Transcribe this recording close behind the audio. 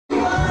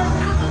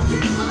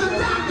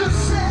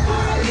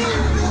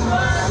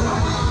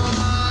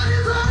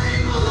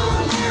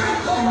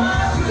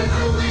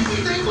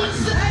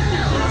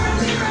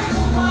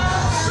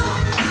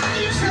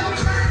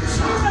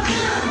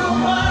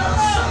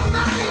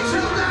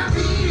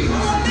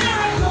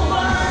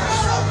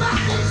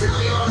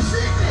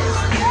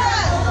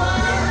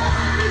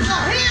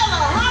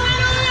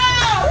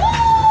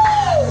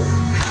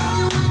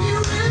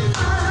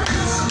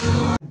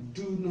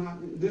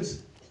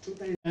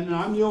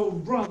your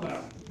brother,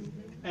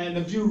 and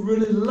if you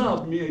really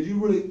love me and you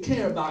really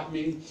care about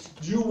me,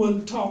 you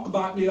wouldn't talk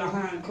about me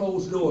behind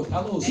closed doors.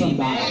 Hello,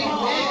 somebody.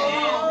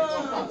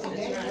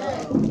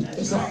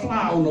 It's a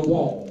fly on the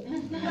wall.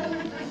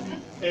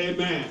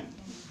 Amen.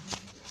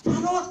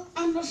 I don't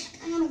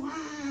understand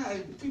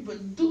why people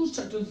do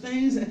such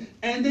things,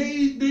 and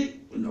they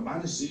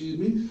nobody sees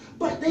me,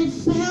 but they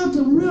fail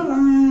to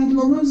realize,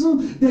 Lorenzo,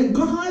 that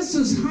God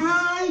sits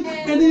high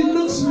and He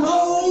looks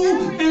low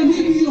and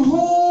He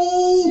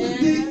beholds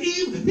the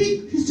evil.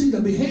 He sees the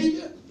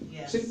behavior.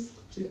 Yes.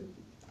 See,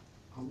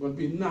 I'm going to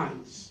be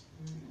nice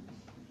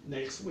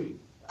next week.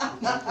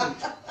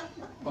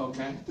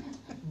 Okay?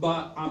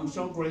 But I'm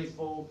so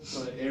grateful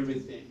for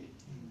everything.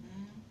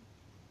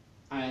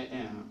 I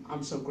am.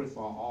 I'm so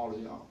grateful for all of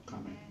y'all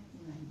coming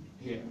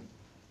here.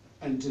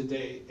 And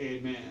today,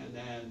 amen.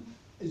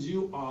 And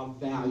you are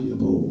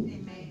valuable.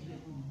 Amen.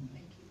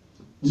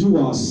 You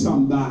are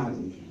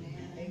somebody.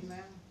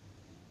 Amen.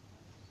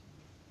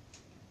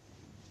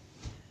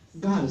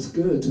 God is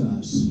good to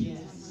us.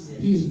 Yes.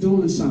 He's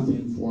doing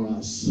something for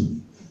us.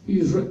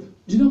 You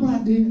know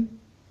what I did?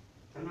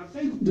 And I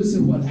think this is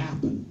what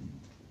happened.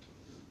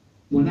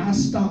 When I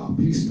stopped,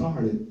 He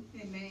started.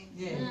 Amen.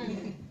 Yeah.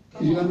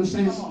 You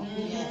understand?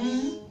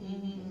 Yes.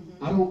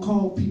 I don't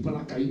call people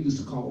like I used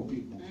to call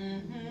people.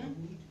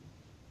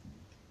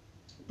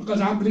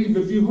 Because I believe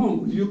if you're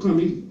hungry, you come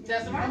eat.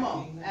 That's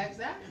right.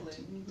 Exactly.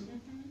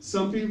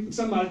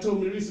 Somebody told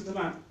me recently,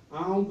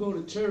 I don't go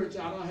to church.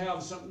 I don't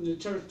have something in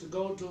church to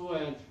go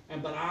to,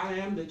 but I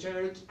am the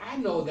church. I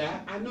know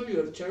that. I know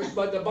you're the church,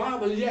 but the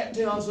Bible yet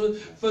tells us,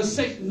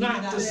 forsake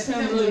not to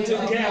assemble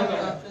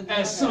together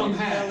as some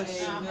have.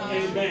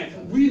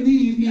 Amen. We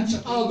need each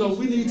other.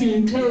 We need to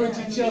encourage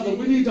each other.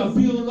 We need to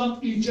build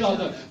up each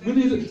other. We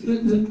need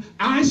to,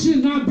 I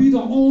should not be the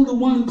only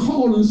one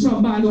calling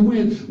somebody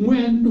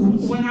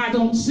when I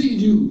don't see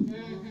you.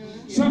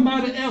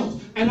 Somebody else.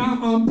 And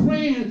I'm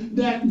praying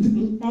that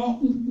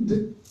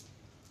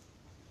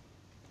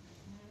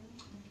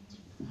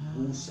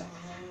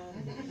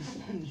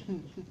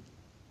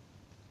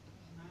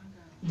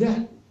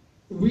that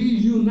we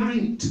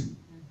unite.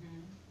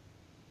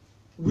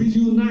 We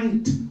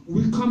unite.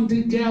 We come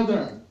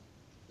together.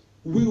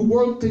 We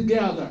work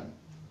together.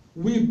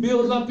 We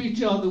build up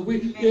each other.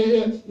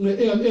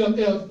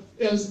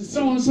 If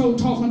so-and-so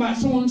talking about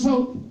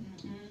so-and-so,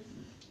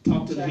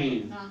 talk to the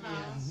hand.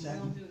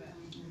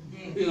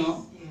 You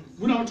know,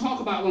 we don't talk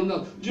about one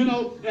another. You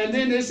know, and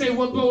then they say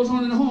what goes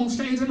on in the home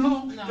stays in the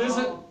home. No. They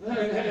say,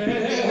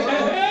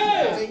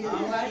 hey.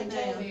 All right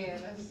now.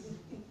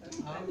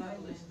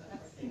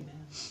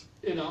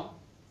 You know,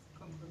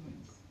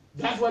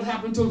 that's what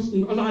happened to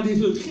a lot of these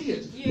little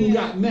kids who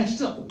got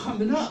messed up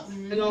coming up,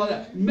 and all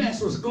that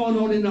mess was going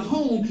on in the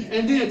home,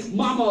 and then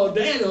mama or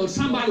dad or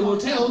somebody will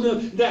tell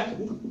them that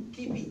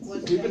keep it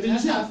to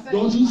yourself.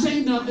 Don't you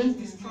say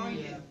nothing.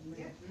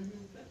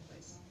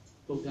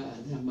 Oh God,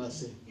 have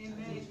mercy.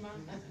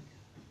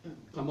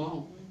 Come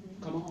on.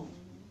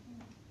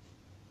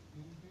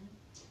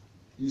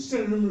 You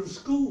send them to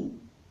school,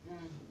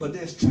 but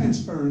there's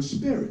transferring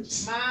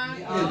spirits in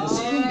the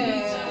school.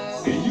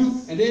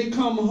 And they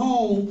come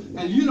home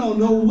and you don't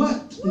know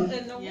what.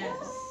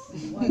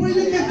 Where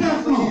you get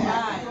that from?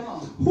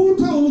 Who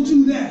told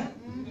you that?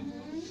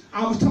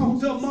 I was talking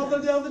to a mother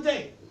the other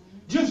day.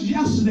 Just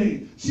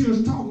yesterday, she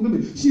was talking to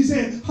me. She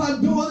said her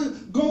daughter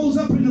goes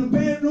up in the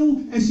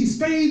bedroom and she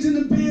stays in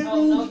the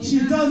bedroom. She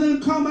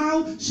doesn't come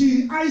out.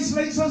 She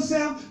isolates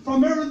herself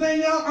from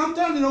everything else. I'm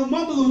telling you,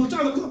 mama was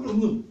trying to come to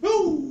me.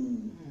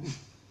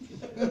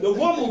 The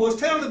woman was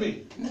telling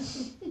me.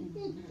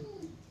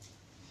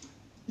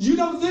 You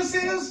know what this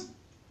is?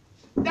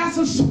 That's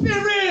a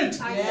spirit.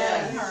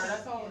 Yes.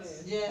 That's all it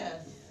is.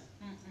 Yes.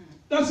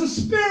 That's a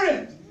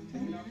spirit.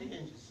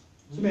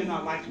 You may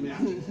not like me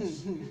after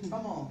this.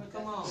 Come on.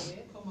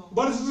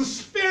 But it's a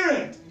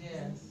spirit.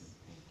 Yes.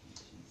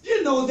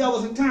 You know, there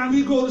was a time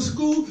we go to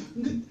school,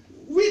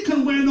 we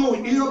couldn't wear no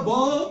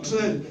earbuds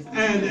and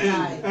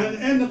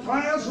in the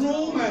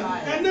classroom.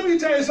 And let me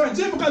tell you something,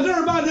 just because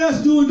everybody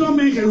else do it, don't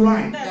make it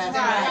right. That's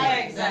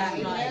right.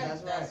 Exactly.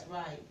 That's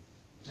right.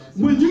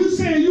 When you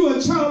say you're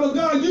a child of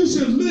God, you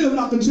should live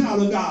like a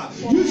child of God.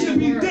 You should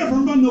be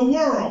different from the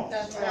world.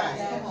 That's right.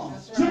 Come on.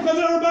 Just because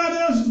everybody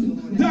else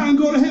die and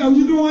go to hell,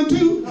 you going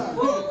too?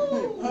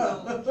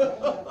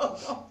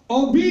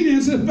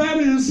 Obedience is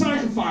better than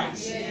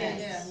sacrifice.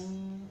 Yes.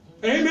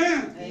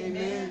 Amen.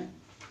 Amen.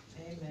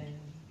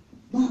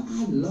 But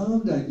I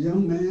love that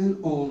young man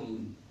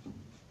on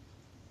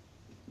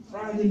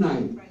Friday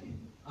night.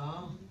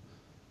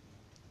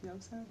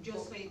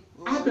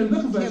 I've been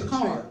looking for his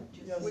card.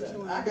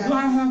 Do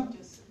I have?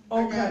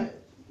 Okay.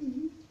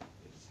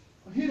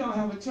 He don't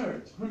have a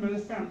church. Him and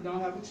his family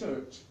don't have a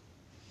church.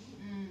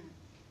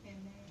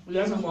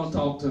 Yes, I'm going to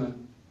talk to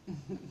him.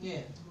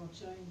 Yeah.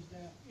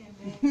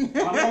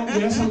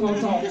 Yes, I'm going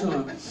to talk to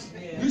him.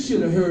 You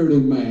should have heard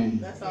him, man.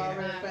 That's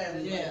already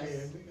family.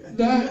 Yes.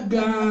 That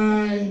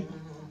guy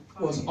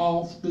was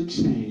off the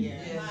chain.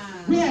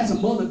 Yes. We had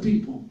some other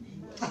people.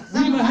 We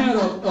even had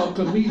a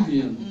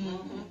comedian.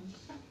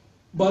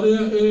 But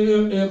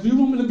if you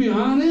want me to be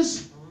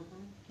honest,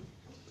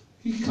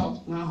 he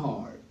caught my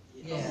heart.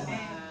 Yes.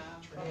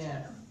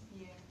 Yes.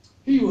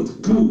 He was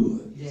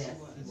good. Yes.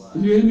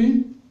 You hear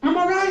me? Am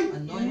I right?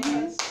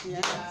 Anointed.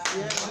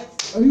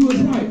 Yes. He was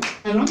right.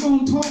 And I'm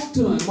going to talk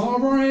to him. I've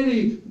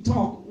already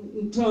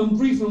talked to him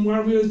briefly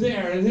while we were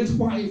there, and his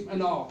wife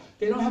and all.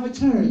 They don't have a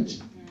church.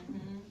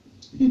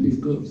 He'd be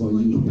good for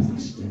you,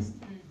 Pastor.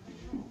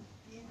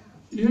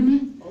 You hear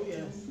me? Oh,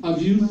 yes. A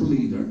youth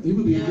leader. He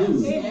would be good.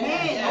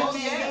 Amen. Oh,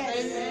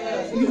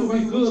 yes. He would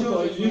be good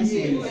for a youth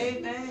leader.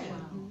 Amen.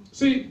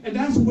 See, and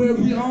that's where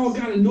we all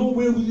got to know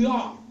where we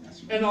are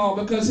and all.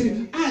 Because,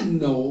 see, I'm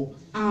no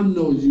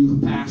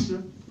youth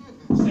pastor.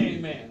 Say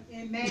amen.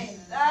 Amen.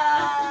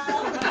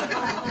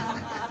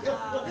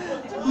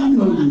 I'm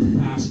no youth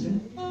pastor.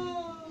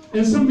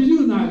 And some of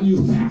you are not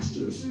youth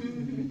pastors.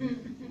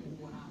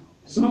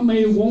 Some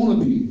may want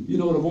to be. You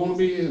know what a want to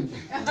be is?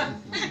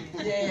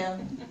 Yeah.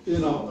 You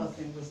know. Must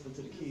whisper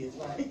to the kids,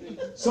 right?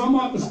 Some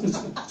of us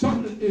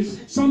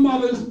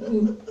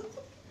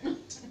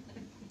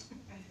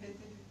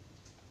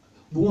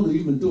we want to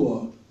even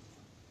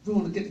we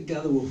want to get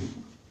together with,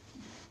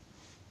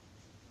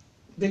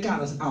 they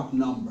got us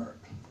outnumbered.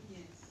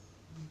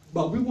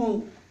 But we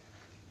want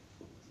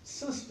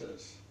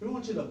sisters. We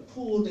want you to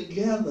pull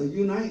together,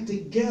 unite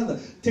together,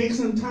 take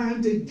some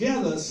time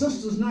together,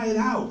 sisters' night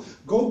out.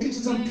 Go get you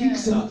some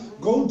pizza.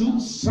 Go do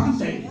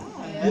something.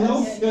 You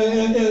know,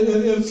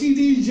 if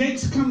T.D.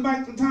 Jakes come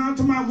back to town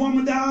to my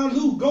woman down,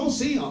 Lou, go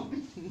see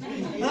him.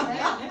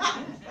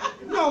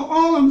 No,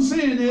 all I'm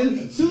saying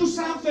is do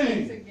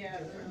something.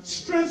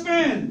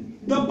 Strengthen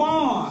the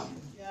bond.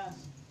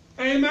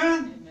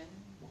 Amen.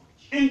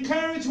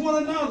 Encourage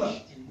one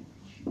another.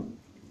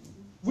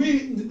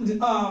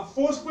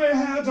 Foursquare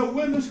has a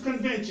women's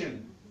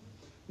convention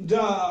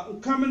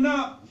coming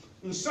up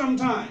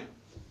sometime.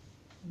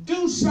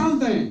 Do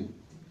something.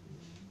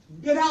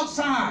 Get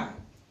outside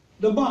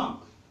the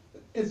box.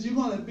 If you're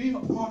going to be a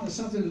part of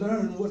something,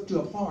 learn what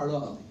you're a part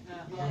of.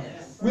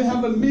 Yes. We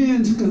have a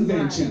men's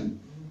convention.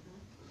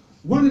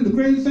 One of the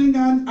great things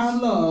I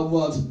love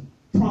was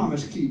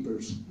Promise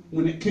Keepers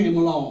when it came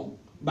along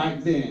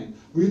back then.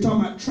 We were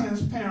talking about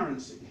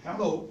transparency.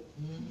 Hello.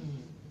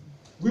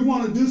 We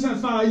want to do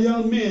something for our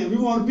young men. We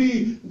want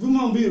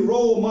to be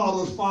role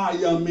models for our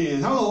young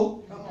men.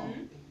 Hello.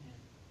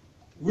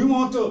 We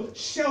want to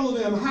show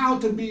them how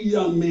to be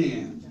young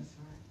men.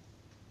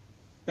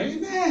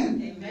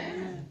 Amen.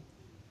 Amen.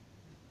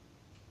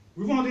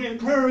 We want to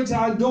encourage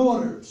our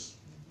daughters.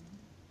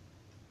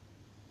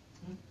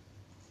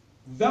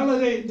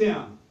 Validate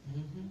them.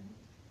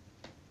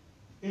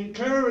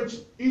 Encourage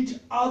each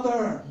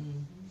other.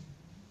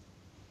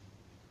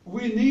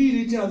 We need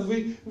each other.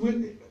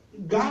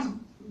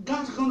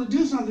 God's going to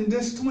do something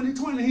this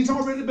 2020. He's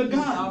already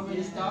begun. He's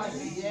already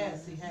started.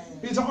 Yes, he has.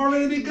 He's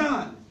already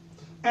begun.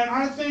 And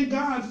I thank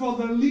God for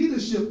the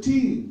leadership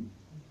team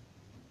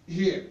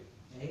here.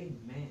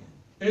 Amen.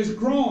 It's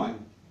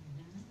growing.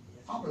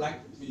 I would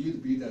like for you to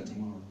be there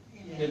tomorrow,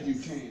 if you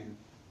can.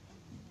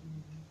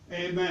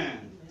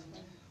 Amen.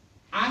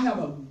 I have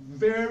a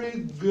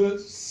very good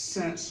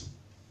sense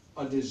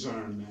of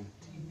discernment.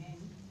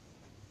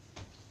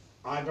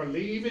 I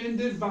believe in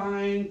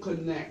divine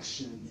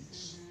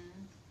connections.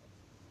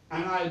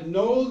 And I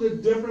know the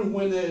difference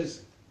when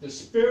there's the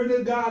Spirit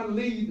of God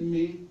leading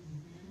me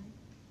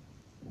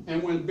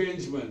and when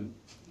Benjamin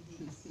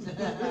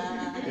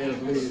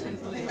is leading.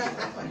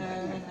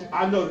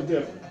 I know the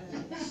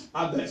difference.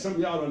 I bet some of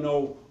y'all don't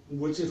know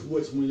which is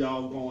which when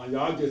y'all going.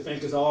 Y'all just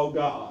think it's all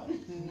God.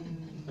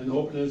 And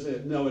hoping it's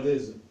it. No, it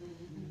isn't.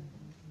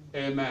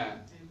 Amen.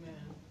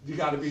 You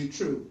got to be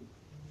true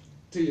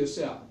to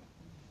yourself.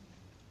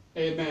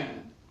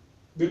 Amen.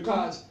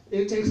 Because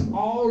it takes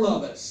all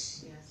of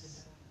us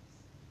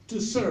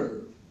to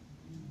serve.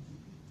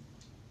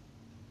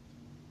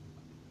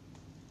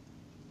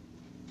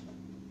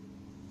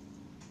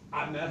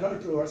 I met her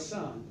through her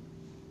son.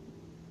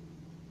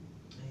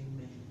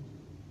 Amen.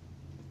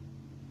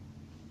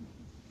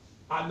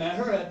 I met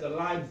her at the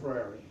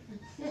library.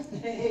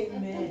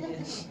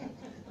 Amen.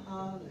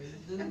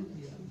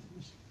 Hallelujah.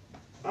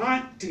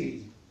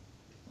 Auntie,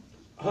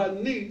 her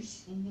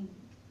niece,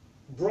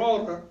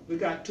 brought her. We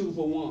got 2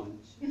 for 1.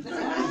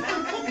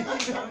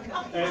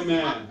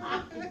 Amen.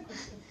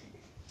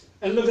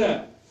 And look at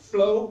that.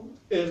 Flo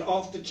is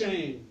off the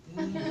chain.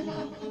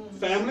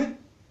 Family?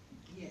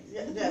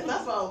 Yes,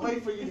 that's why I was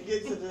waiting for you to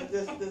get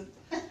to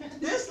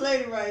this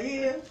lady right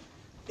here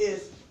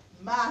is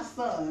my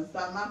son,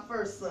 my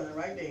first son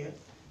right there.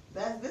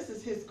 This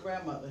is his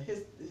grandmother,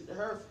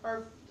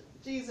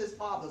 she's his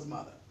father's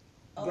mother.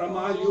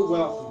 Grandma, you're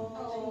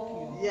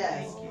welcome.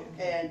 Yes,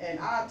 and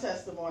our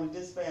testimony,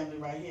 this family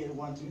right here,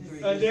 1, 2, 3,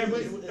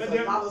 it's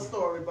another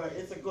story, but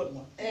it's a good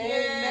one. Amen.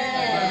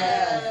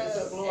 Yes,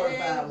 it's a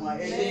glorified one.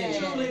 And it's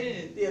Amen.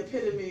 truly the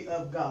epitome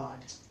of God.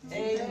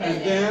 Amen.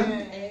 And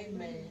then?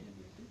 Amen.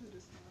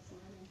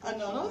 I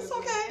know, no, it's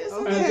okay. It's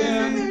okay. And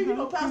then- It's okay. You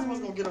know, Pastor was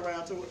gonna get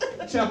around to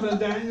it. Chaplain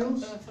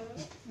Daniels,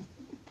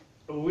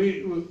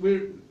 we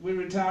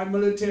retired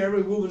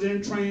military. We was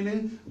in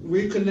training.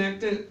 We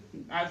connected.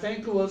 I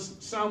think it was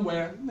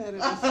somewhere. We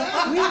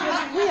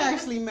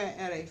actually met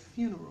at a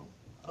funeral.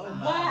 Oh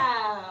my.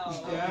 Wow.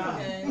 Yeah.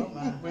 Okay. Oh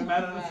my. We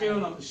met at a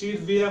funeral. She's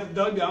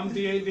VFW. I'm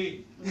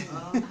DAV.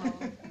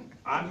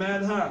 I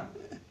met her,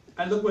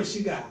 and look what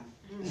she got.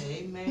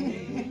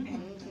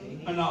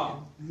 Amen. And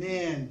all.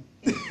 Man.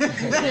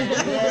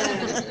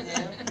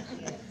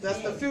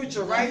 That's the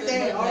future right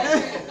there. All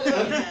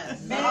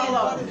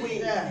of it.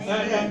 Yes.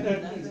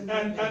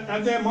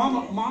 And then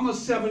Mama's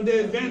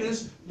 7-Day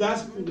Adventist.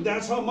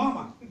 That's her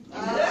mama.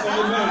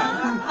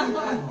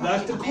 Amen.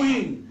 That's the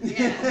queen.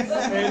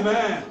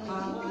 Amen.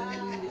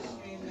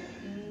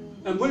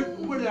 And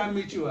where did I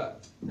meet you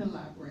at? The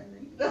library.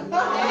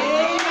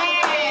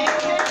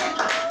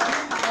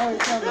 Oh,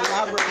 it's on the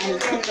library, his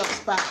pickup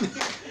spot.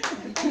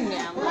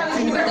 Yeah, the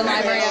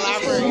library.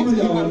 Some of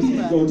y'all need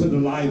to go to the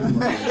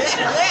library.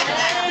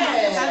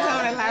 That's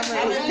on the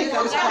library, his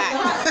pickup spot.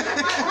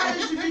 How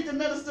did you meet the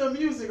minister of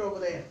music over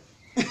there?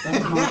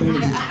 That's my baby.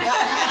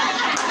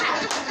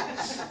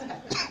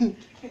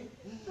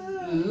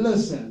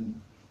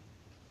 Listen,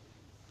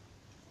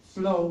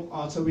 Flo,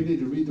 also we need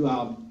to redo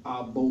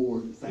our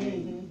board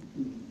thing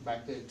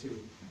back there too.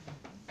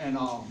 And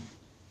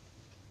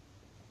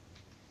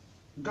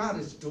God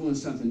is doing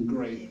something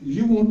great.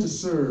 You want to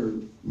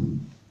serve.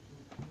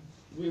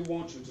 We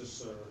want you to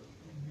serve.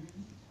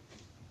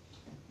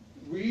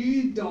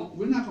 We're not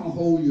going to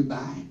hold you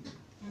back.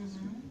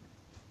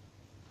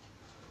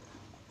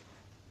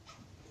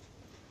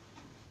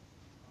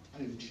 I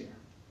need a chair.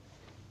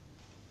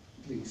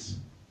 Please.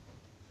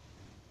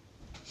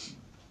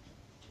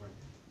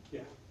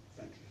 Yeah,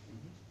 thank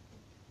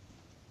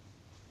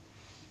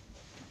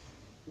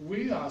you.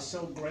 We are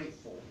so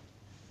grateful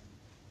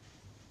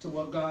to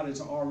what God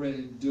is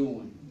already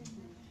doing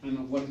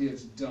and what He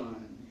has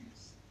done.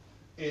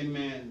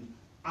 Amen.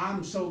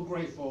 I'm so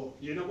grateful.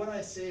 You know what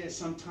I said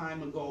some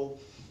time ago,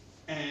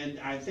 and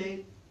I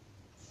think,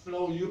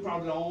 Flo, you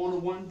probably the only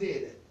one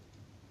did it.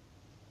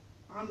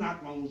 I'm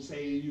not going to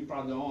say you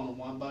probably the only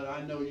one, but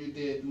I know you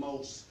did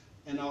most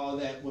and all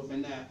that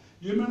within that.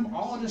 You remember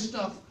all the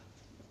stuff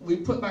we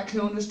put back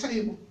here on this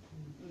table?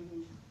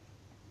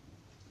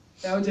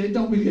 LJ,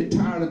 don't we get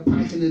tired of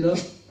packing it up?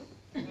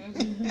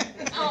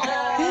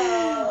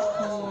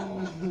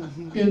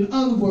 In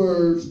other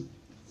words,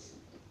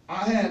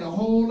 I had a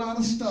whole lot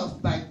of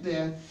stuff back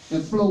there,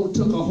 and Flo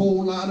took a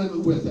whole lot of it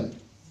with her.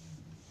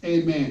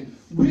 Amen.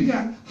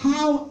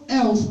 How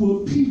else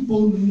will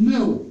people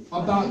know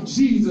about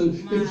Jesus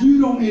if you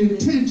don't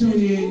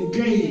intentionally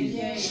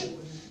engage?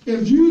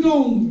 If you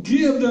don't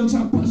give them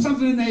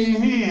something in their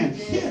hand,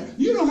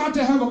 you don't have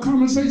to have a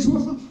conversation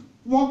with them.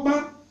 Walk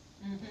by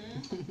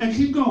and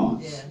keep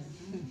going.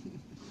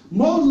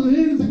 More than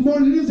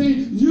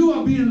anything, you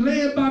are being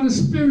led by the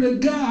Spirit of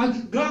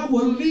God. God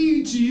will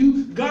lead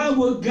you. God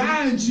will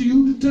guide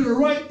you to the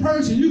right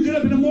person. You get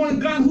up in the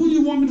morning, God, who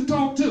you want me to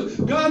talk to?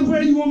 God,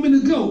 where you want me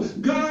to go?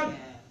 God,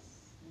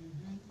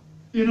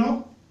 you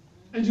know,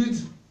 and you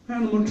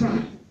hand them a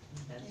try.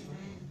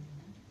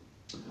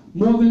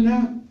 More than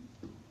that,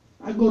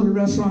 I go to the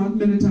restaurant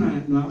many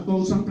times. Now, I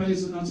go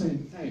someplace and I say,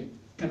 hey,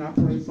 can I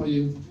pray for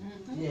you?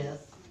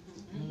 Yes.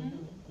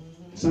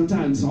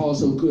 Sometimes it's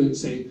also good to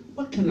say,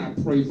 what can I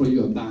pray for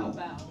you about?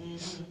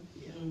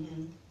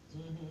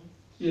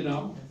 You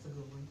know? That's a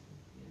good one.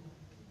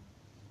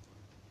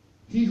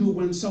 He who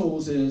wins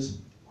souls is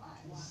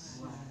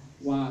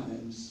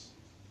wise.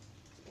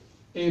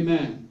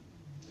 Amen.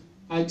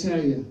 I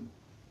tell you,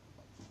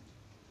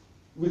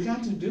 we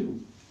got to do.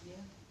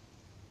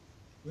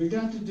 We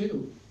got to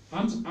do.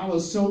 I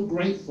was so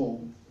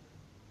grateful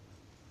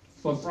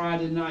for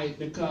Friday night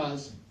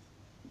because,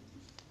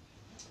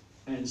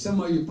 and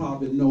some of you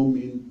probably know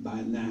me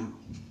by now.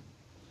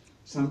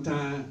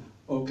 Sometimes,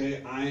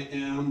 okay, I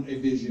am a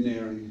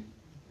visionary.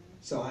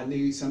 So I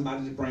need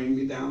somebody to bring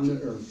me down to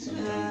earth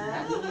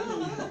sometimes.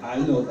 I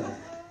know that.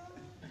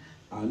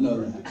 I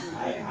know that.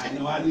 I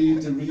know I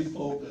need to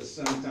refocus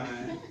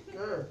sometimes.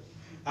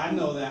 I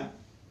know that.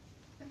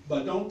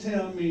 But don't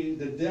tell me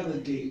to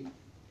delegate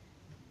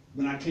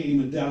when I can't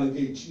even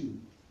delegate you.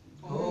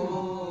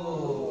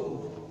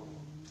 Oh.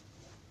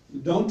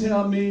 Don't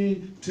tell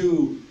me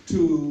to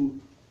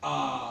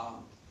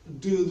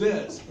do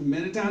this.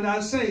 Many times I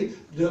say,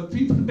 the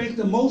people that make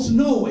the most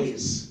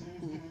noise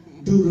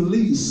do the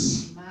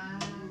least.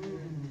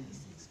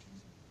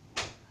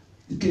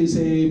 You can't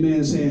say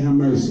amen, say have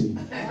mercy.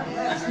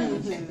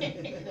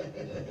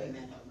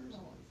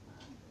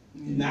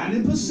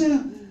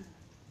 90%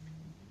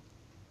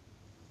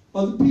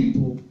 of the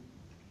people,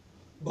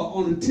 but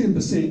only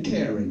 10%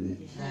 carrying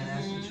it.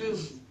 That's the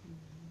truth.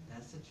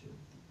 That's the truth.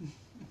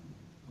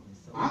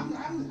 I'm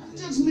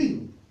just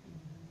me.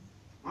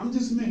 I'm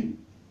just me.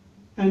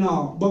 And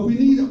all. But we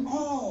need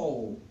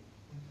all.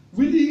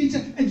 We need each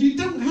other. And you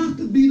don't have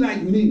to be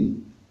like me.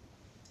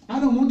 I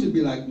don't want you to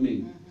be like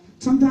me.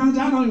 Sometimes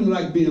I don't even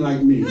like being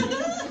like me.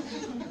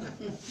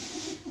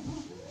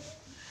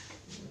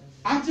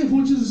 I just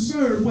want you to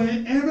serve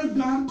wherever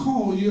God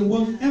call you,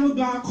 whatever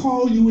God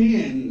call you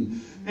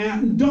in.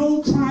 And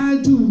don't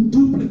try to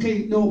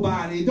duplicate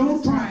nobody.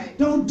 Don't try.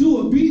 Don't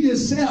do it. Be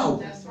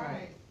yourself. That's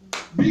right.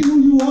 Be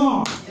who you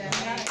are.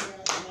 That's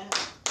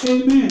right.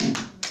 Amen.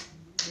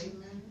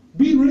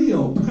 Be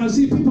real. Because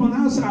see, people on the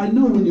outside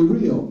know when you're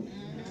real.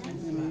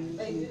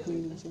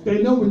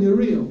 They know when you're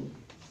real.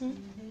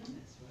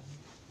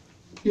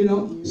 You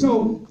know,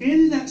 so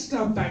any of that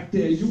stuff back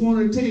there, you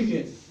want to take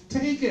it.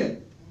 Take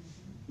it.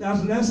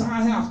 That's how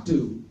I have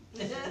to.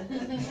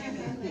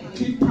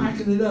 Keep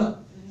packing it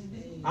up.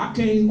 I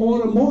can't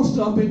order more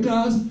stuff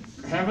because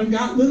I haven't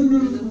got rid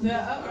of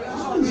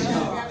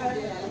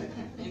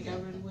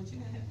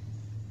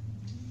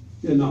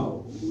You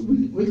know,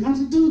 we got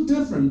to do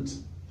different.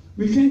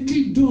 We can't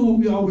keep doing what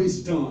we always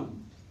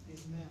done.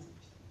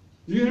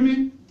 You hear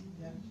me?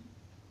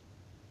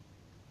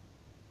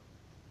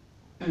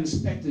 And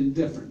expecting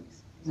different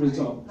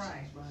results.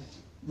 Right.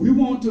 We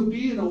want to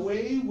be in a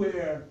way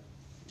where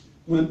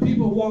when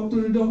people walk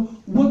through the door,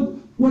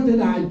 what did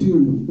I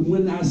do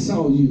when I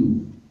saw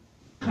you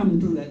come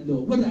through that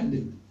door? What did I do?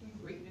 You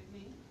greeted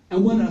me.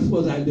 And what else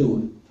was I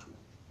doing?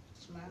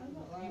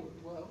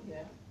 Well,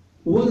 yeah.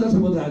 What else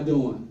was I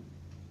doing?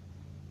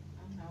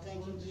 I'm not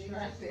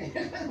distracted.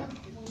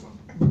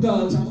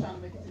 Because I was trying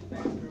to make it to the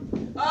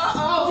bathroom.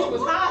 Oh, he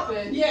was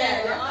hopping.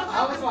 Yeah.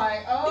 I was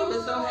like, oh. He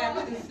was so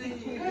happy to see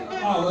you.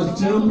 I was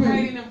jumping.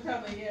 Waiting and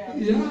coming, yeah.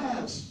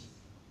 Yes.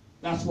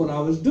 That's what I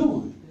was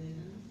doing.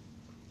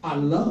 I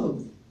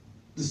love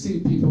to see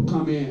people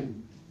come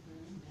in.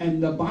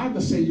 And the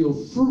Bible says your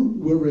fruit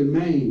will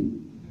remain.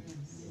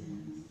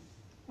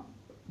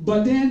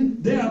 But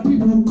then there are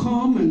people who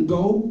come and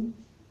go.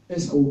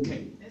 It's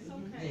okay. It's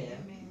okay. Yeah.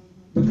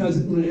 Because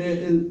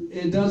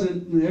it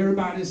doesn't,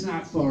 everybody's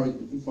not for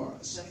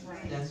us. That's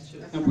right. That's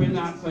true. And we're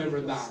not for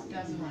everybody.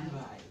 That's right.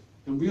 Right.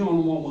 And we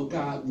only want what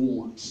God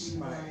wants.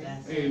 Right.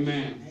 That's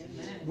Amen.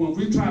 When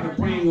we try to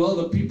bring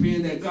other people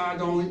in that God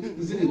don't,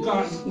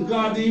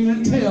 God didn't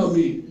even tell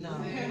me No.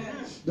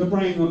 to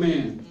bring them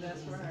in.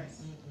 That's right.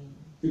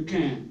 You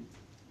can't.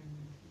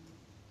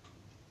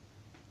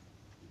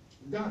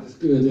 God is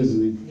good,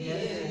 isn't he?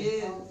 Yes, he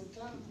is.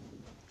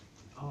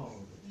 Oh.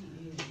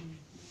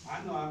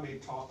 I know I may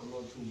talk a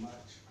little too much.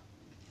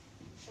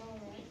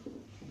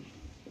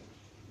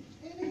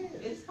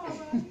 It's all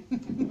right.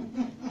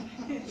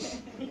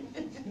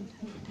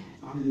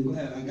 I'm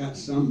glad I got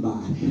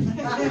somebody.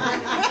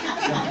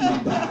 Got my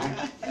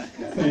back.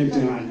 Thank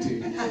you,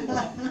 Auntie.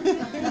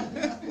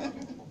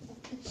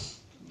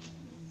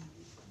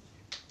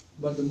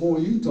 But the more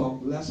you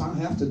talk, the less I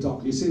have to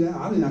talk. You see that?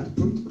 I didn't have to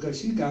preach because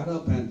she got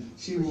up and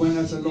she went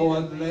as the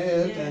Lord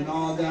led and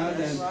all that.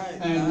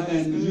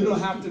 And you don't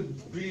have to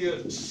be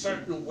a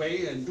certain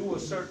way and do a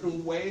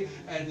certain way.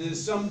 And in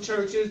some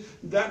churches,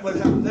 that would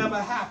have never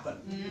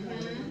happened.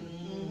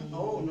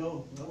 Oh,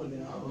 no. That would have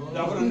been all right.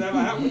 That would have never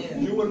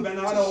happened. You would have been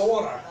out of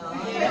order.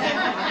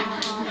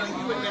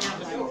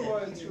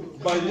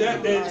 But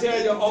yet they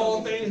tell you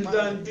all things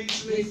done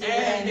decently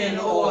and in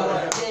order.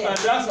 And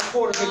that's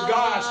according to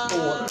God's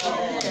order.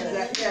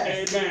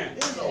 Yes. Amen.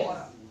 It's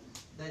order.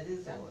 That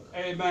is order.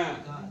 Amen.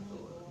 God's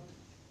order.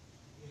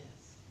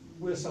 Yes.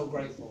 We're so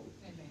grateful.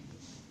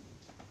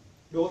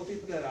 Those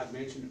people that I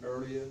mentioned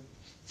earlier,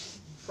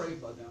 pray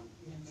for them.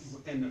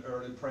 In the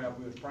early prayer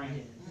we were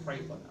praying,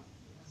 pray for them.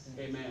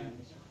 Amen.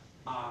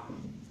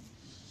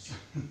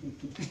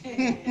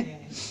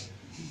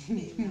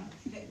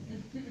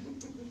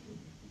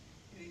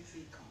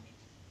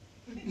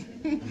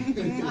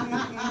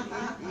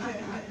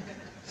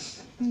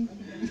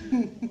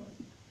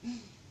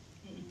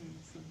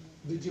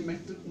 Did you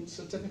make the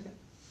certificate?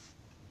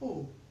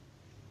 Who?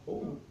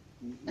 Oh.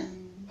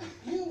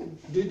 You.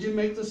 Did you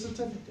make the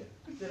certificate?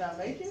 Did I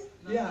make it?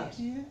 Yeah.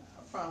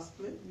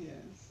 Possibly. Yes.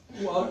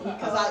 Well,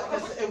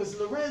 because it was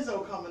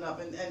Lorenzo coming up,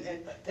 and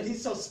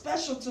he's so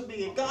special to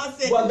me, and God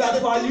said, Well,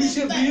 that's why you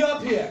should be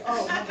up here.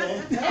 Oh,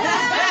 okay.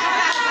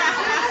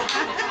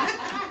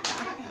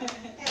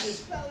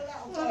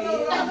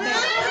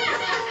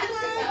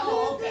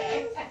 Oh,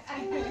 okay.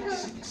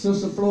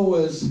 Sister Flo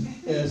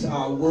is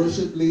our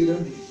worship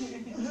leader.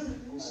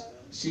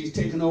 She's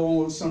taken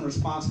over some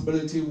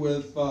responsibility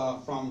with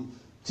from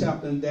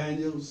Chaplain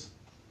Daniels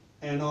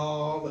and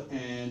all,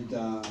 and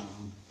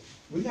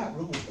we got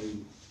room for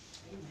you.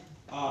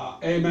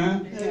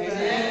 Amen.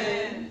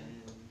 Amen.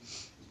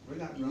 We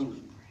got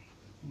room,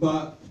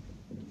 but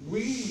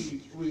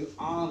we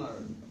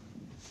honor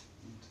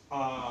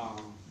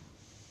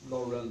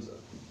Lorenzo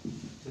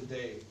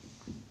today.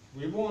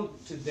 We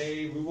want to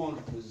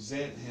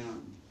present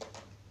him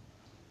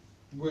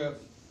with.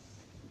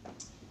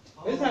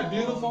 Isn't that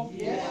beautiful?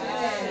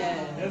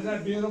 Yes. Isn't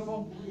that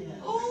beautiful?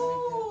 Ooh.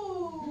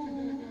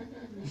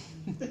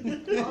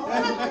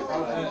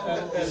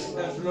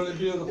 That's really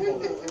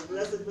beautiful. A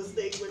blessed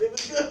mistake, but it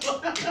was good.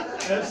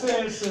 It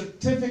says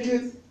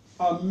certificate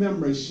of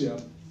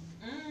membership.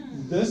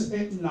 This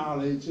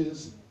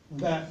acknowledges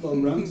that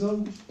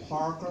Lorenzo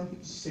Parker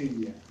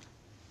Sr.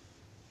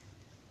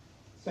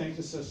 Thank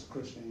you, Sister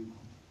Christine.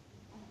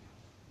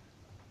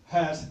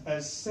 has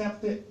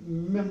accepted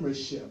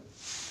membership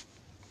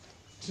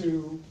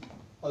to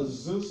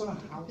Azusa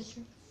House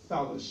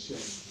Fellowship.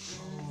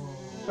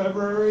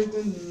 February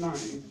the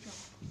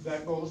 9th,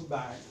 that goes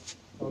back,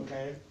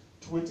 okay,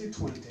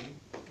 2020.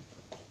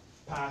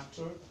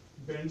 Pastor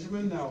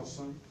Benjamin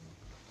Nelson,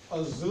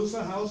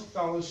 Azusa House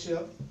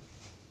Fellowship.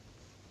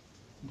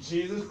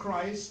 Jesus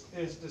Christ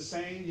is the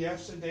same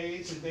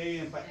yesterday, today,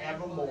 and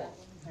forevermore.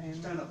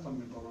 Stand up for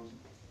me, brother.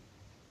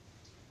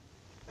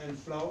 And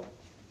Flo,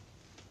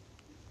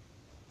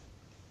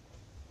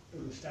 we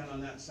will stand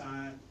on that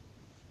side.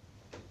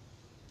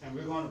 And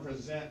we're going to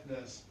present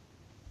this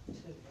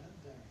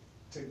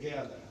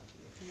together.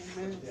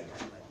 Yeah.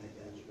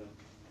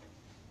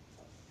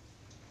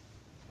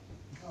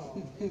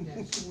 Oh,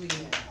 that's sweet.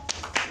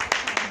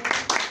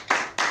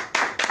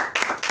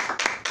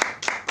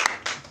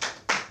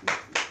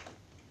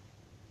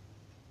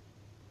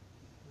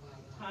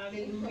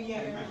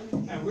 Hallelujah.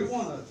 And we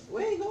want to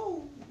Way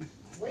home.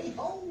 Way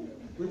home.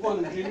 we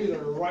want to give you the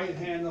right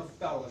hand of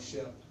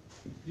fellowship.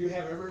 You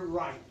have every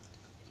right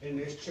in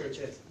this church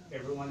as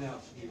everyone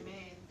else do.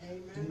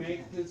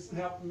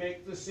 Help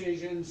make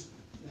decisions,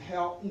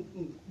 help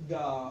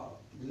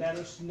let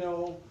us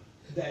know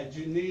that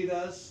you need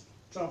us.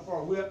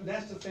 So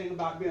that's the thing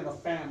about being a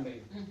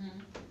family.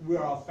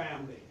 We're a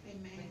family.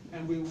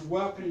 And we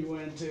welcome you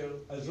into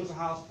Azusa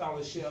House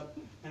Fellowship.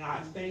 And I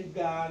thank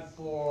God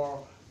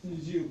for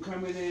you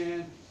coming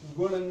in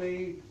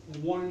willingly,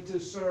 wanting to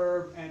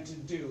serve and to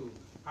do.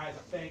 I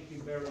thank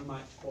you very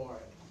much for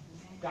it.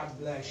 God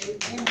bless you.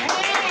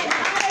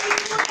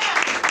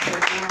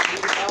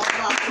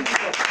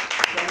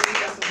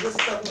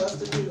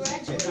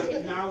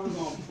 Now we're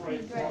going to pray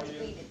for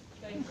you.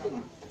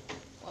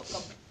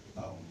 Welcome.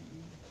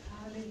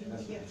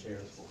 That's what the chair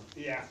is for.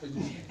 Yeah.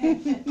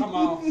 Come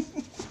on.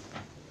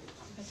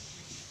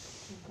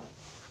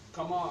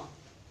 Come on.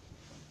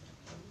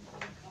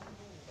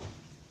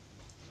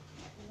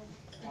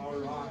 All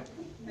right.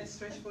 Let's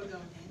stretch for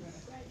them.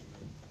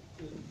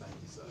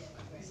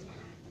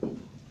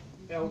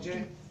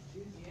 LJ?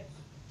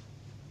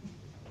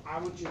 I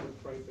want you to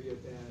pray for your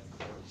dad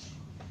first.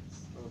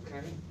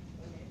 Okay?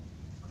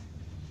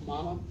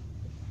 Mama,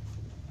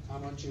 I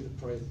want you to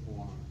pray for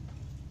him.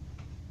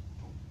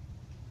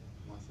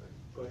 One second.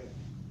 Go ahead.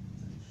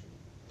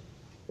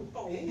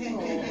 Oh,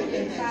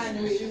 been tying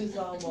them shoes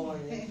all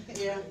morning.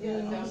 Yeah.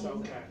 That's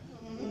okay.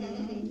 He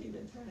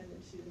been tying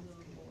them shoes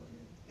all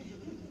morning.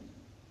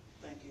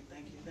 Thank you,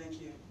 thank you, thank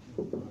you.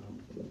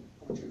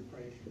 I want you to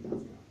pray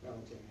for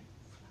LJ.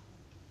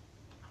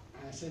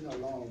 I said a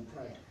long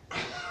prayer. You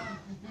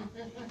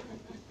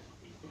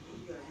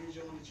gotta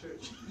rejoin the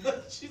church.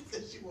 She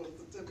said she wanted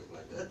to tip it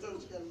like that. I told her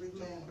she gotta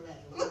rejoin.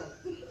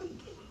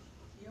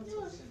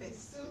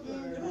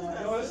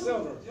 No, it's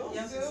silver.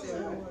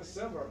 No, it's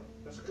silver.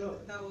 That's good.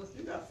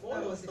 You got four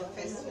of them.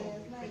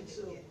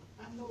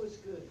 I know it's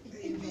good.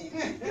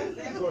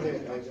 Go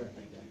ahead, LJ.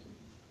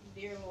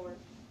 Dear Lord,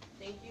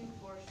 thank you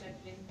for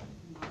accepting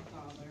my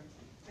father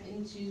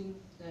into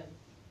the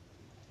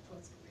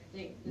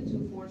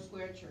 2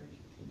 Square Church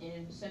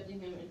and accepting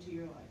him into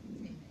your life.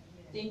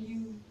 Thank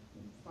you,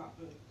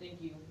 Father,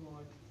 thank you,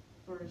 Lord,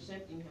 for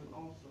accepting him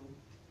also,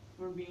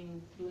 for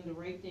doing the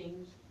right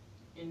things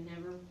and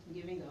never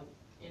giving up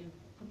and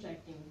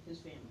protecting his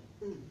family.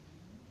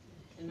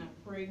 And I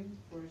pray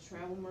for his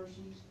travel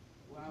mercies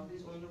while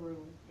he's on the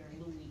road during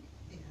the week.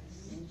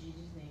 In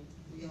Jesus' name,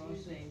 we all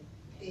say,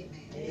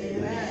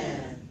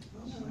 Amen.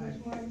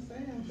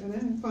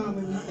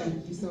 Father, we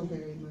thank you so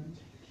very much.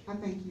 I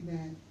thank you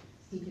that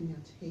he can now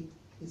take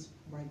his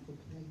rightful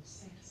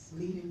place,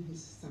 leading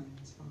his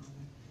sons, Father,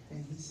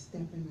 and he's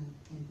stepping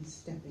up and he's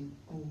stepping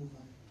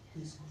over.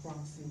 He's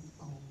crossing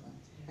over.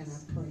 And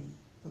I pray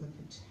for the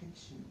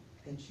protection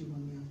that you will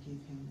now give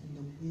him and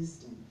the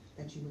wisdom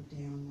that you will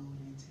download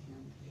into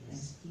him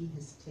as he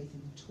has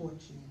taken the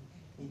torch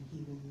in, and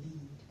he will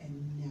lead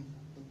and never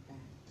look back.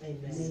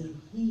 Amen.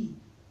 May he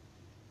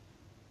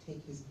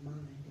take his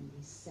mind and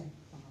reset,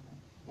 Father,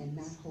 and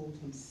not hold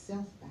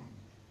himself back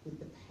with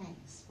the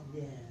past, Father.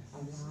 Yes.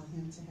 Allow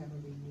him to have a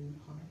renewed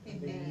heart, a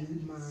Amen.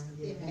 renewed mind,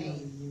 and a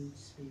Amen. renewed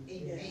spirit.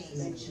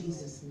 Amen. In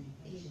Jesus' name.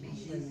 Amen.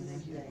 I pray and I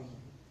give you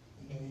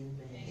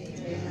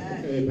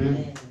Amen.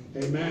 Amen.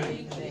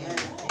 Amen.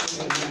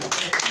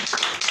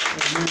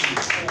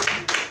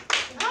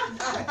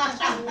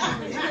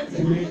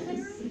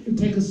 Amen.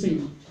 Take a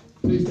seat.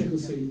 Please take a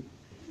seat.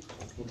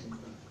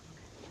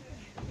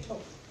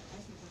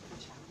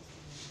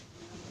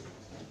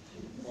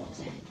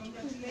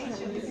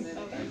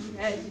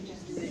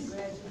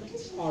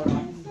 All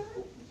right.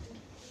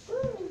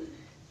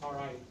 All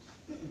right.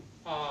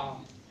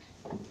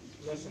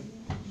 Listen.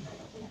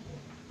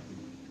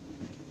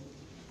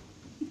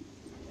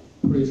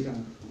 Praise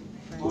God.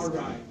 All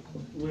right.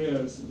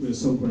 We're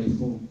so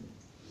grateful.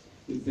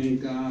 We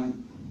thank God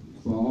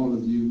for all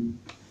of you.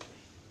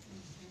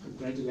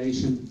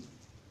 Congratulations.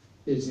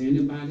 Is there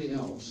anybody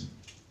else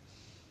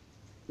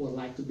would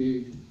like to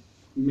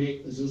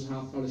make Azusa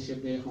House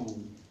Fellowship their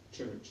home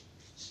church?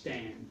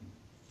 Stand.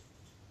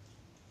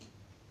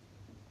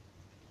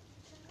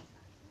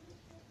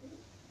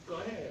 Go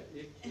ahead.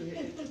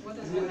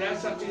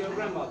 That's up to your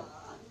grandmother.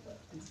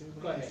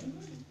 Go ahead.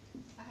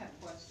 I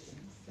have questions.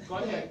 Go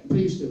ahead.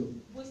 Please do.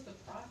 What's the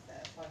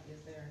process? Like,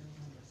 is there a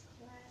numbers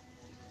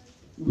class?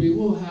 We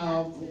will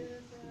have,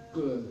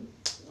 good,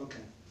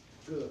 okay,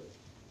 good,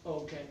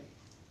 okay.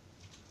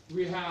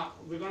 We're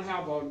gonna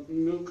have a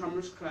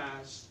newcomers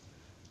class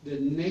the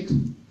next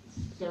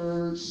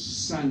third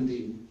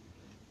Sunday,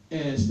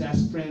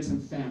 that's friends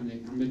and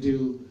family. I'm gonna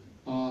do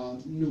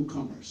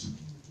newcomers.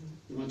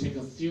 We're gonna take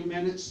a few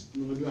minutes,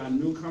 we're gonna do our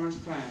newcomers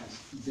class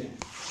then.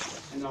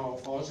 And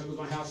also we're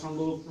gonna have some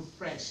little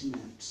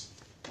refreshments,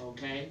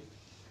 okay,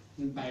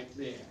 back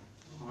there,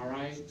 all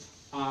right?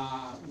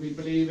 We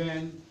believe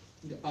in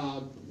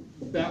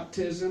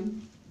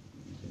baptism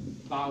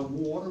by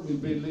water. We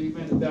believe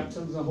in the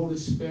baptism of the Holy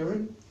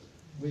Spirit.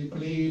 We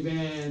believe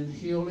in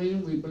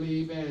healing. We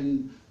believe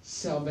in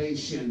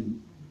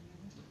salvation.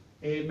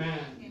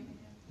 Amen.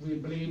 We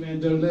believe in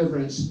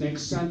deliverance.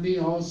 Next Sunday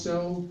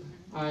also,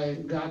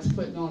 God's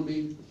putting on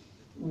me,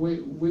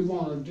 we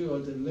want to do a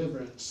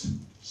deliverance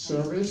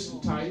service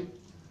type.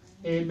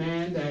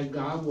 Amen. That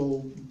God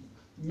will,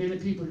 many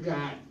people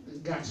got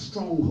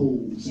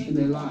strongholds in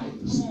their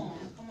lives.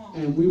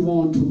 And we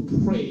want to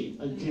pray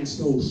against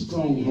those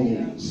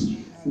strongholds.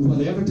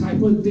 Whatever type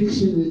of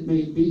addiction it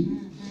may be,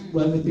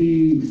 whether it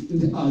be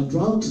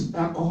drugs,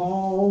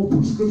 alcohol,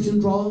 prescription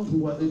drugs,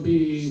 whether it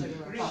be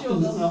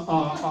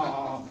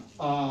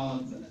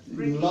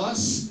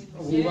lust,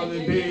 whether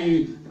it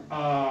be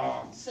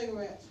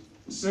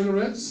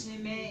cigarettes,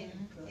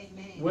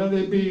 whether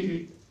it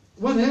be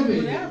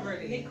whatever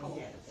it is.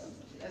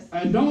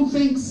 And don't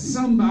think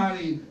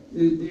somebody,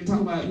 you're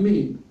talking about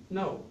me.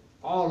 No.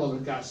 All of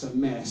it got some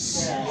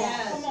mess.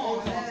 Yes. Come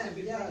on. Yes.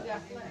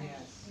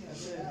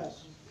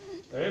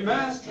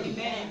 Amen.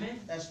 Amen.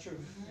 That's true.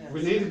 Yes.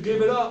 We need to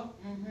give it up.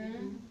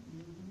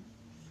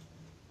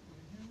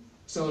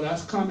 So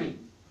that's coming.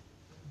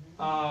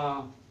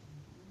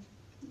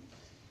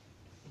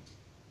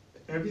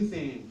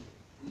 Everything.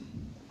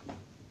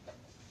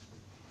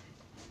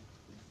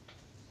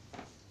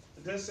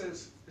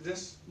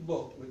 This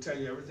book will tell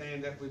you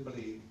everything that we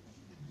believe.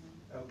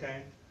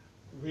 Okay?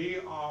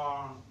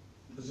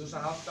 This is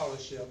our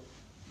fellowship.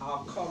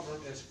 Our cover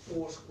is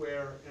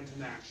Foursquare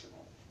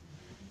International.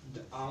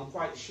 I'm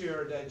quite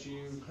sure that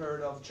you've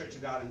heard of Church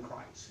of God in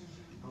Christ.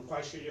 I'm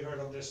quite sure you heard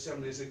of the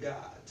Assemblies of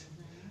God.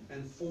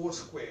 And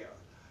Foursquare.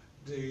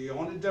 The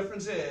only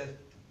difference is,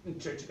 in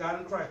Church of God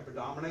in Christ,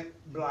 predominant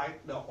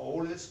black, the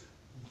oldest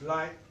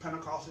black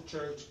Pentecostal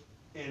church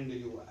in the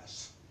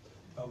U.S.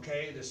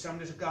 Okay? The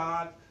Assemblies of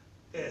God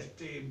is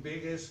the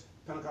biggest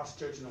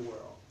Pentecostal church in the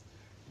world.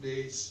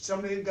 The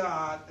Assembly of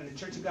God and the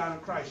Church of God in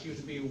Christ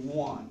used to be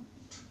one.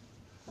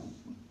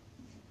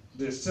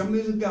 The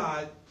Assembly of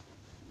God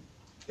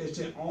is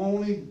the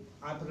only,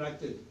 I put it like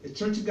this, the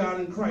Church of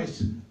God in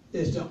Christ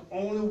is the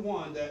only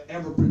one that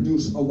ever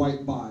produced a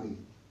white body.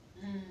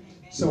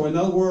 So in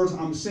other words,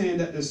 I'm saying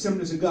that the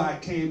Assemblies of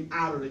God came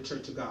out of the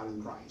Church of God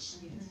in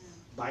Christ,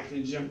 back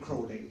in Jim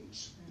Crow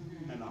days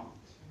and all.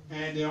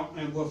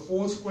 And with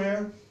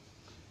Foursquare,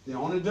 the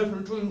only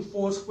difference between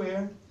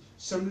Foursquare,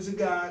 Assemblies of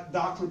God,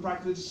 doctrine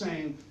practically the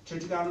same,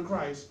 Church of God in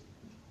Christ.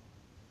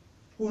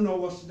 Who knows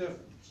what's the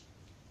difference?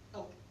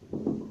 Oh.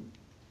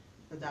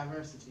 The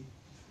diversity.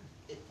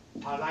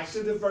 I like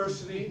the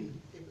diversity.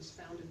 It was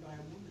founded by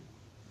a woman.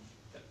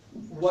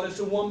 What is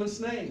the woman's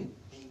name?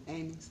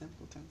 Amy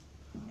Simpleton.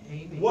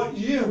 Amen. What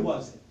year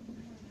was it?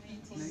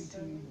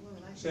 19.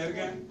 Say it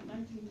again.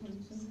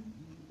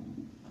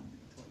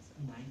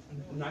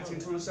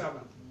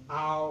 1927.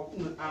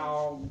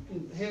 Our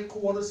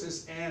headquarters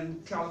is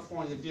in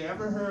California. If you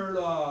ever heard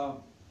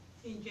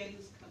In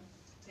James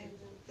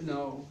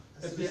no,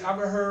 if you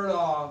ever heard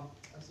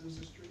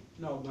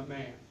no, my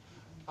man.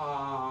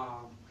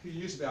 He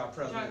used to be our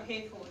president.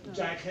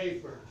 Jack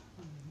Hayford.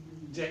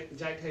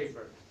 Jack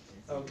Hayford.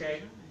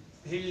 Okay?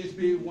 He used to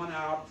be one of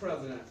our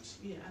presidents.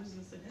 Yeah, I was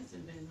gonna say, that's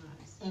in Van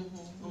Nuys.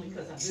 Only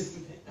because I live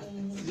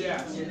in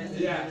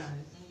Yes,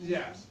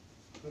 yes.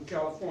 In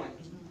California.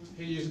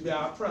 He used to be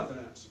our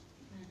president.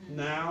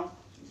 Now,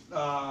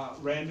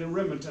 Randy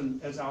Remington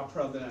is our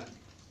president,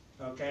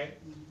 okay?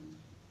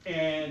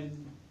 And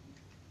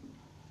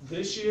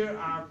this year,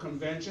 our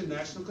convention,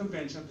 national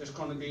convention, is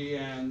going to be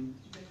in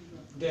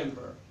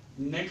Denver.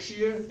 Next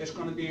year, it's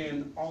going to be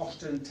in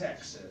Austin,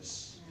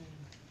 Texas.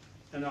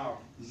 And the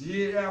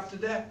year after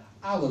that,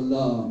 I would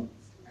love,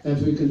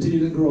 as we continue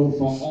to grow,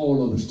 for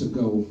all of us to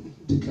go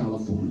to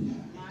California.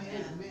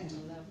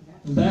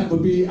 That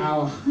would be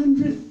our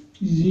 100th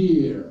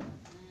year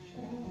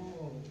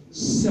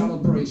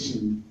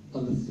celebration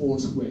of the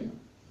Foursquare.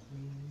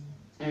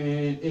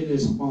 And it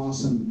is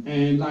awesome.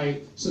 And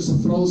like Sister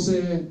Flo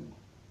said,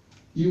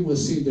 you will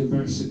see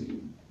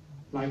diversity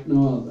like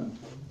no other.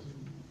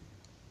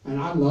 And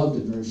I love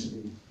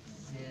diversity.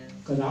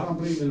 Because I don't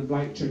believe in a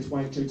black church,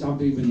 white church. I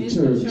believe in the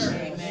church.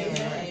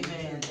 Amen.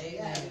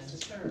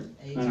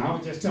 And I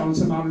was just telling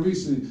somebody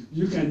recently,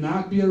 you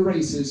cannot be a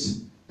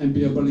racist and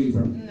be a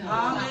believer.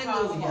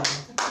 Hallelujah.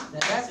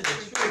 That's the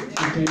truth.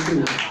 You can't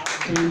do it.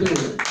 Can't do it.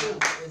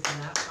 It's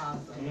not possible.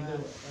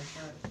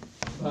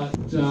 But,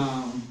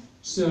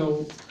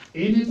 so,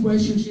 any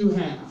questions you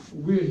have,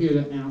 we're here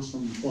to answer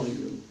them for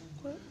you.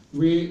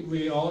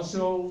 We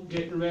also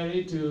getting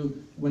ready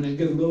to, when it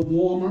get a little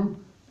warmer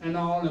and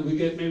all, and we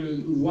get maybe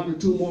 1 or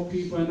 2 more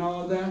people and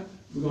all that,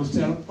 we're going to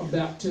set up a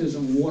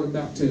baptism, water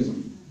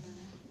baptism.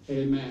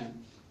 Amen.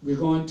 We're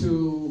going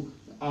to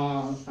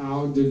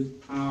our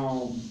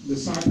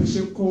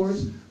discipleship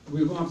course.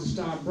 We're going to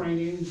start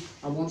bringing,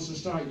 I want us to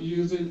start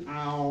using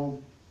our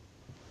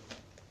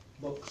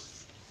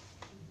books.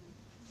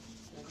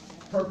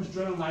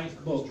 Purpose-driven life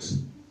books.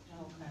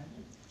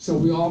 So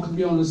we all can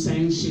be on the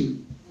same sheet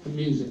of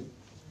music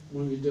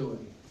when we do it.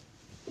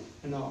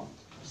 And all.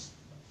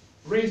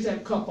 Raise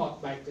that cup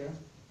up back there.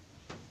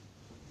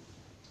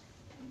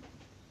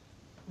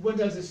 What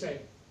does it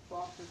say?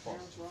 Foster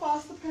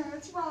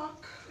Parents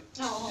Rock.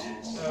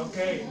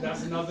 Okay,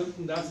 that's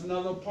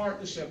another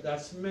partnership.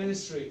 That's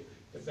ministry.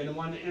 If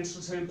anyone is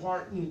interested in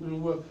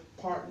partnering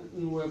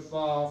with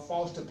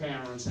foster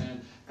parents,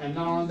 and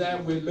not only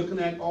that, we're looking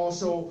at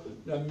also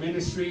the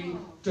ministry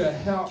to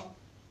help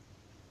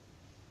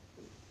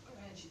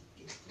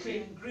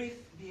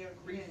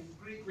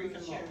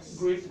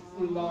grief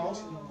and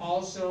loss.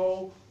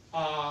 Also,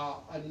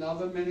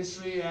 another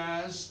ministry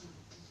as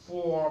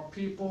for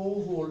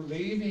people who are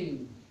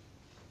leaving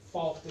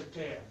foster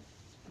care.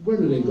 Where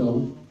do they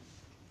go?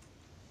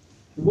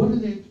 What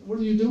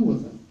do you do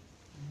with them?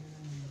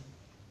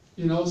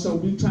 You know, so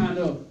we're trying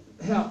to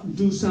help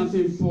do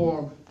something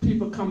for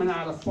people coming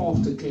out of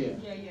foster care.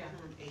 Yeah.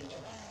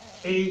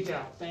 Age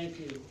out, thank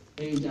you.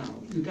 Age out.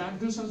 You got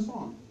to do something for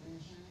them.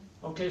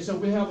 Okay, so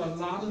we have a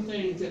lot of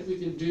things that we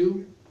can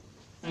do,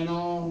 and a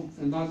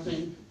lot of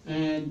things.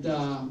 And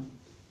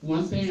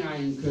one thing I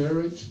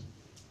encourage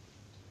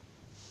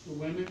the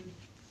women,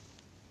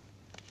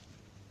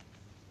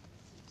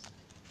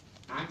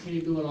 I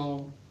can't do it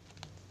all.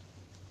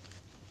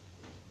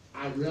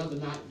 I'd rather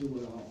not do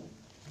it all.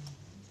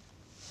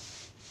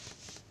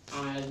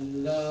 I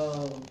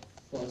love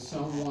for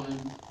someone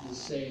to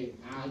say,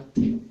 I'll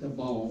take the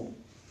ball.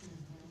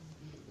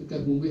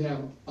 Because when we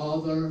have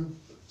other,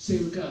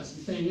 because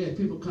the thing is,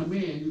 people come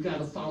in, you got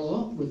to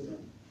follow up with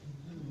them.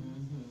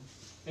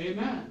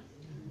 Amen.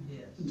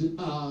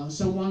 Yes.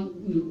 Someone,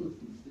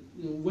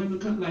 women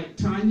come like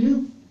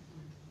Tanya,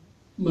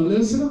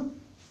 Melissa,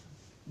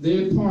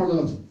 they're part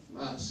of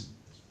us.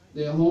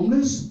 They're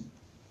homeless,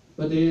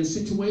 but they're in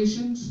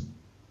situations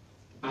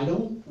I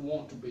don't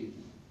want to be.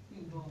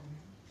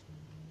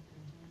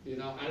 You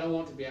know, I don't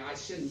want to be, I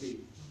shouldn't be.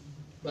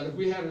 But if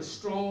we have a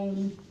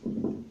strong,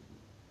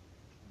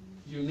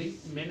 unique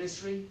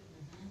ministry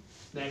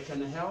that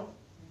can help,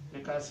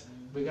 because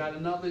we got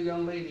another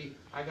young lady,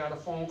 I got a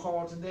phone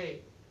call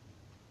today.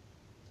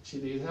 She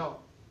needs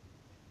help.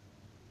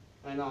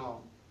 And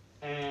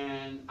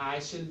I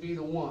shouldn't be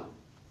the one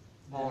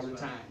all the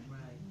time.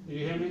 You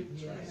hear me?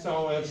 Yes.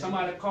 So if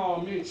somebody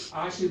called me,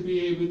 I should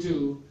be able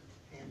to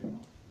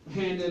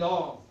hand it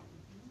off.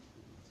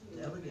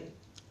 Delegate.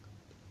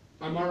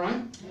 Am I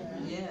right?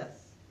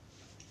 Yes.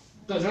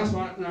 Because that's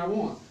what I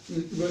want.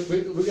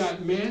 We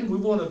got men, we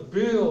want to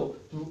build.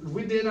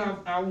 We did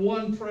our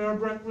one prayer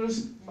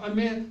breakfast. I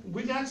mean,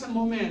 we got some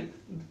more men.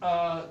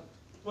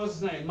 What's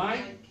his name?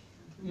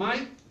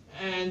 Mike.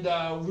 And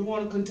we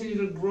want to continue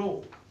to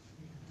grow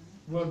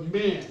with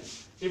men.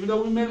 Even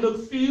though we may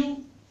look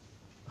few,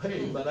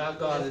 hey, but our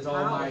God is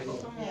almighty.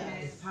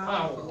 Yes.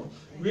 Powerful.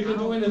 We can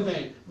do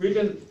anything. We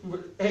can,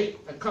 hey,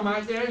 come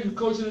out there, you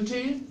coaching the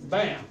team,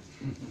 bam.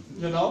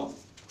 You know,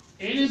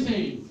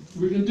 anything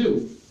we can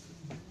do.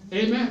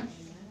 Amen.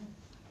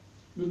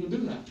 We can do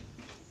that.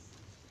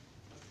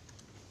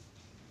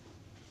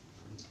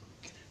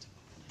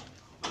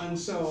 And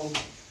so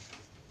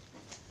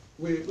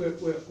we're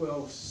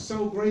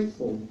so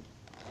grateful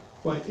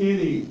for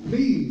any.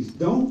 Please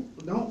don't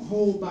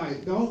hold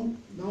back. Don't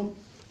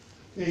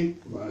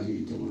think, well,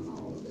 he's doing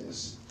all of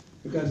this,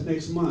 because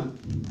next month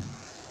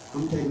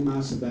I'm taking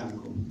my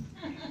sabbatical.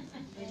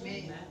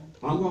 Amen.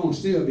 I'm going to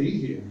still be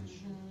here,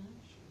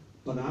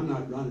 but I'm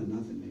not running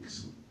nothing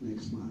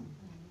next month.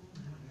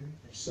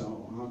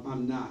 So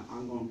I'm not.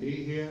 I'm going to be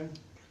here.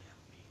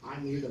 I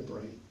need a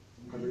break.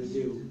 I really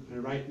do.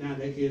 And right now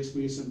that gives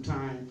me some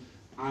time.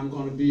 I'm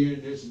going to be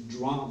in this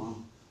drama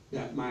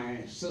that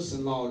my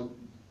sister-in-law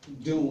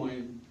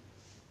doing.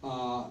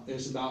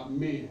 It's about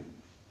men.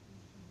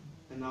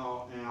 And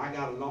I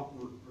got to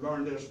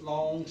learn this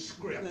long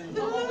script. And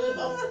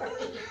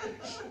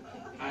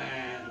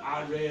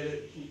I read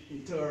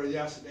it to her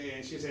yesterday,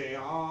 and she said,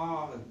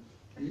 "Oh,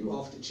 you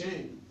off the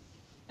chain."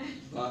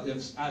 I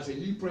said,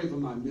 "You pray for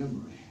my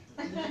memory."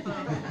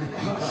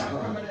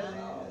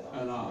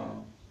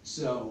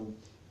 So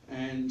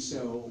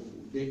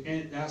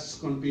that's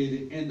going to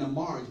be the end of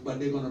March, but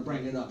they're going to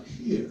bring it up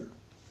here.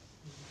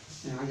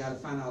 And I got to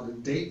find out the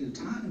date and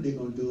time they're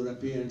going to do it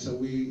up here. And so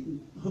we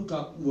hook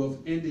up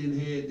with Indian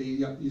Head.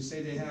 You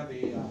say they have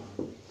a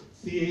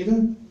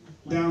theater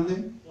down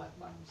there?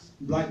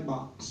 Black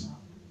Box.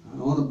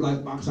 On the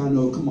Black Box, I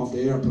know, come off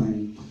the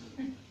airplane.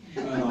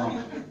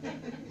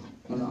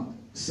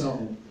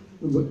 So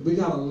we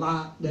got a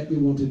lot that we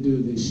want to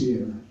do this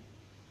year.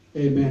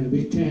 Amen.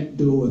 We can't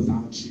do it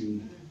without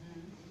you.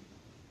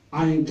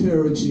 I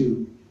encourage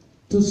you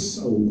to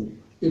sow.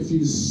 If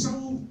you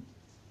sow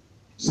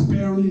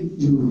sparingly,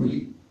 you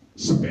reap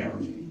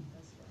sparingly.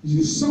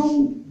 You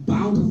sow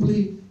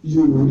bountifully,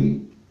 you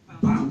reap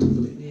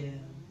bountifully. Yeah.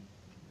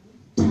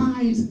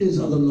 Tithes is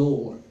of the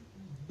Lord.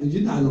 And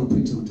you're not going to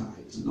preach on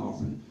tithes and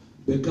offering.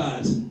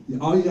 Because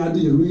all you got to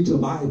do is read your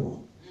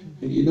Bible.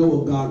 And you know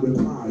what God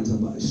requires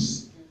of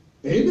us.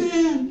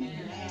 Amen.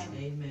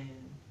 Amen.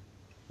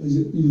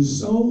 You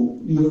sow,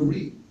 you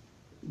reap.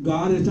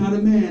 God is not a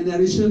man that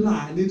he should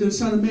lie. Neither the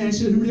Son of Man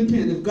should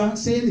repent. If God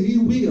said it, he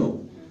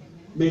will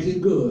make it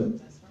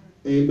good.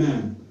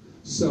 Amen.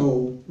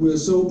 So we're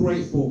so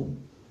grateful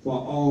for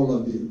all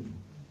of you.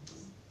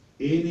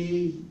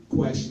 Any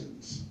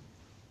questions?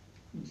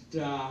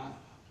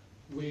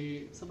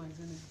 Somebody's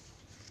in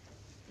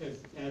there.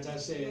 As I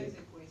said,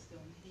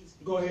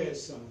 go ahead,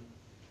 son.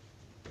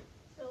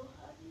 So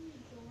how do you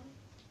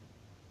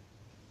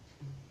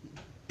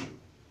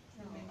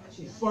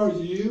join? For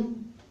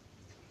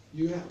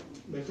you have,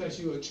 because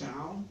you're a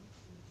child,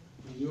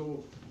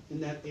 you're in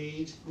that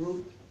age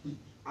group,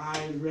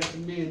 I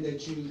recommend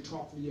that you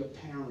talk to your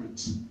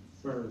parents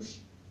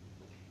first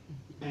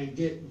and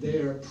get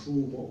their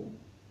approval.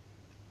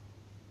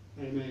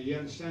 Amen. You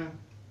understand?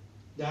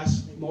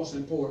 That's most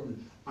important.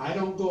 I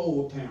don't go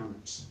with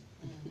parents.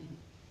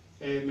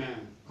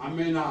 Amen. I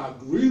may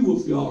not agree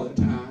with you all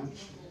the time,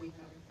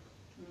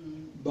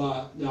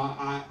 but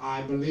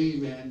I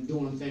believe in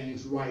doing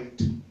things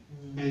right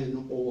and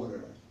in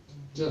order.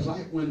 Just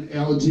like when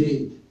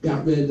LJ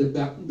got ready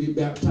to be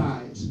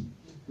baptized,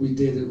 we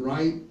did it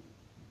right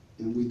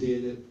and we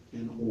did it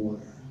in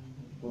order.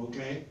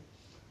 Okay?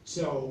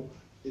 So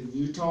if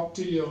you talk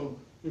to your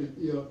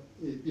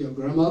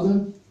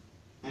grandmother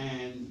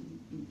and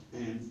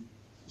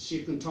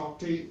she can talk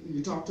to you,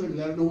 you talk to her,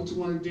 let her know what you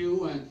want to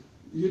do, and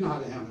you know how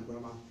to handle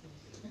grandma.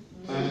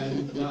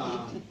 And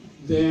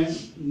then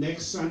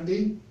next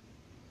Sunday,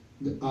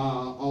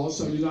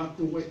 also you don't have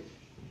to wait.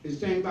 The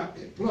thing about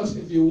it, plus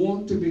if you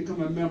want to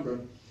become a member,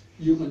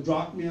 you can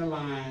drop me a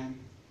line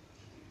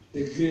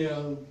to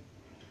give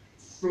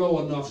Flo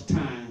enough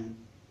time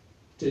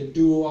to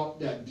do up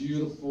that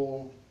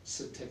beautiful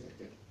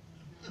certificate.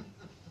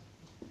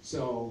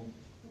 So,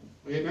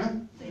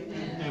 amen?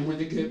 Amen. And when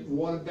they get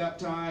water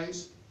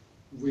baptized,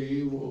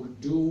 we will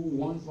do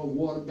one for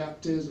water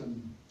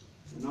baptism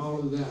and all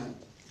of that.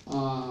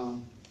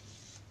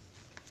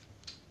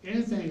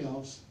 Anything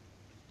else?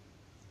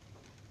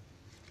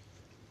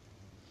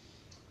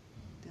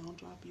 Don't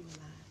drop you a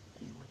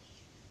line.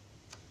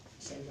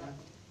 Say that.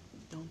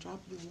 Don't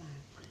drop you a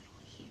line. Put it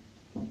on here.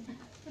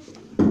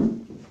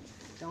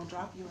 Don't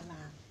drop you a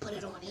line. Put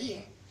it on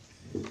here.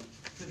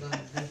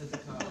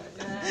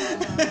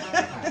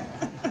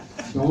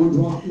 Don't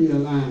drop me a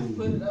line.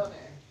 Put it on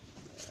there.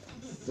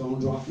 Don't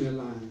drop me a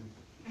line.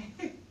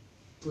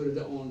 Put it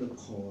on the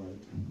card.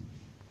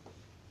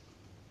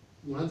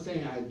 One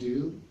thing I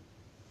do,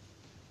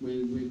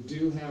 when we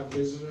do have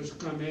visitors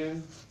come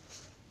in,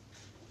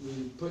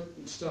 we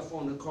put stuff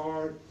on the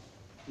card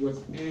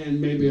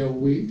within maybe a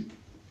week.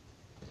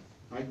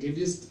 I give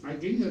you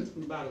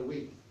about a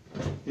week,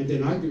 and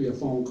then I give you a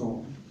phone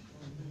call.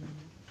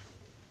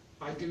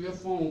 I give you a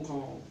phone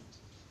call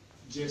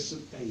just to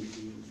thank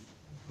you,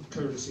 a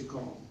courtesy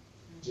call,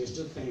 just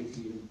to thank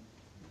you.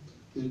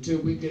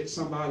 Until we get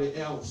somebody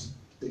else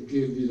to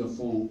give you the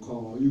phone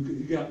call.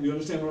 You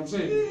understand what I'm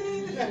saying?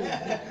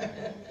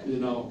 You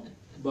know,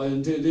 but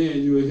until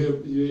then you will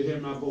hear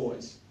my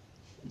voice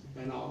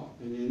and all.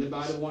 And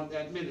anybody want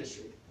that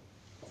ministry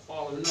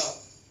following up,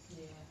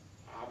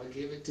 I will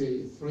give it to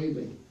you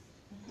freely.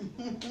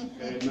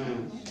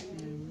 Amen.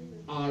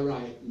 All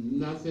right,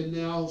 nothing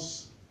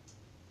else.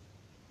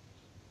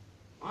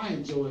 I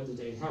enjoyed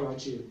today. How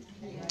about you?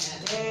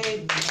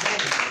 Amen.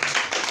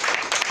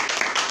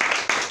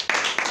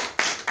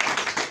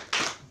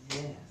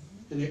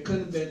 And it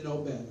couldn't have been no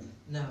better.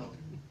 No.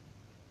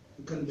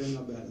 It couldn't have been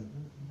no better.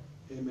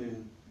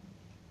 Amen.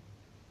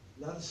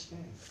 Let us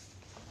stand.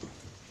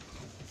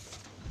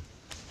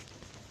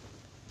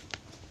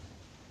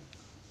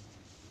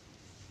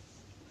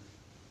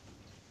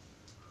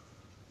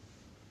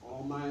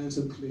 All minds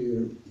are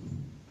clear.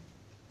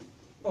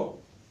 Oh,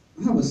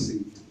 have a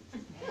seat.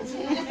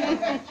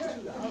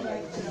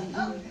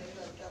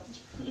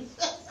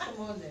 Come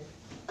on there.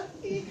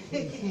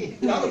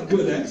 That was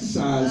good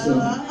exercise.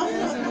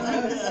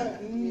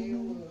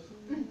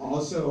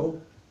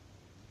 Also,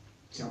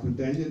 Chaplain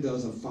Daniel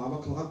does a 5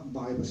 o'clock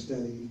Bible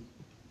study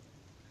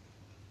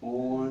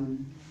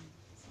on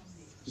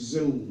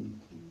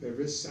Zoom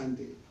every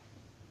Sunday.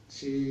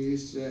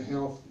 She's the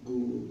health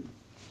guru,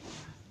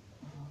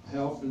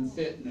 health and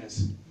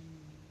fitness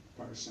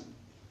person.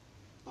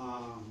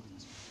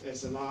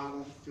 There's a lot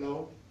of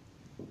flow.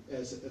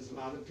 There's a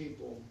lot of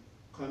people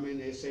come in,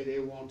 they say they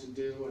want to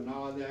do and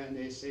all that, and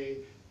they say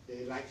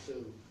they like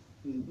to.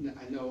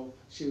 I know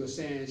she was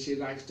saying she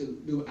likes to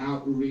do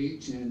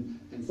outreach and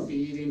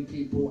feeding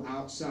people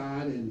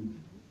outside, and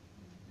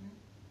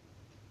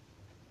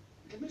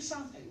Give me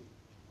something.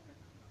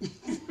 You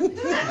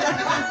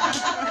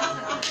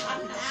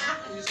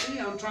see,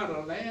 I'm trying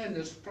to land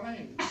this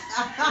plane.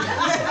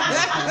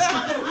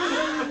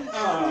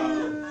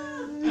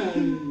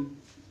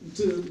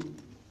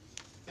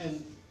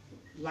 And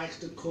likes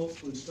to cook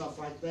and stuff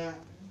like that.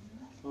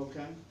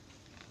 Okay.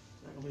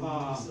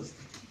 I said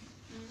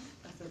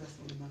that's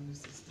one of my new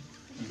sisters.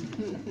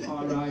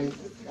 All right.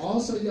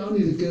 Also, y'all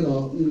need to get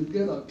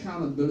an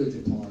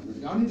accountability partner.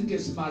 Y'all need to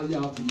get somebody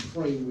y'all can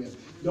pray with.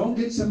 Don't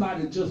get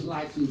somebody just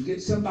like you.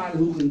 Get somebody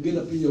who can get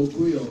up in your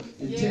grill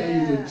and tell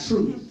you the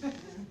truth,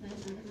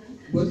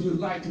 whether you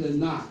like it or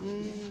not.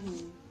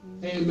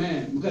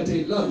 Amen. Because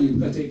they love you,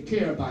 because they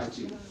care about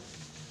you.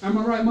 Am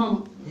I right,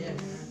 Mama? Yes.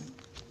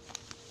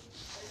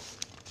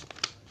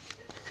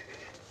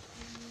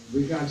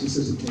 We got you,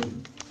 Sister Katie.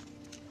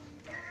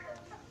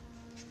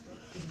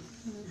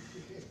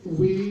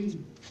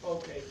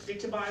 Okay,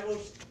 get your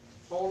Bibles,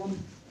 hold them.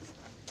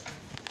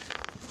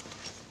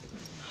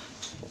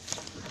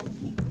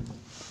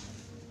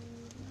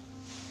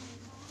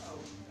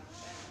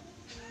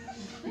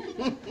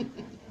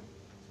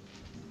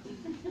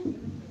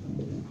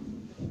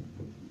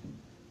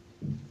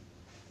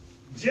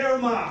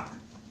 Jeremiah.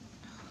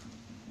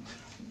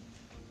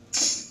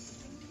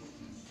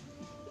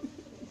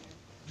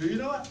 Do you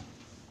know what?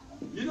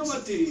 You know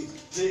what the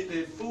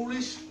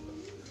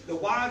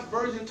wise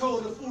virgin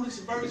told the foolish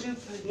virgin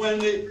when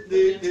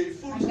the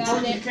foolish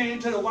virgin came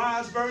to the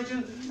wise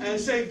virgin and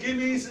said, give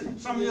me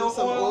some of your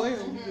oil?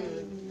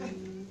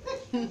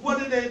 What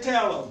did they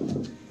tell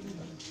them?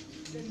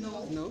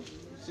 No.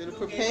 Should have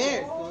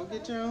prepared. Go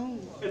get your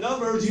own. In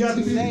other words, you have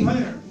to be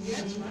prepared.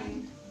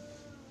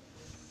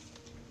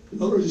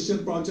 In other words, you should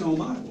have brought your own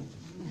Bible.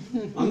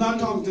 I'm not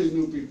talking to the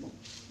new people.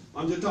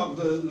 I'm just talking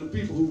to the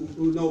people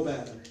who know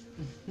better.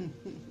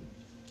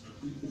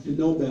 If you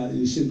know better,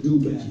 you should do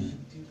better.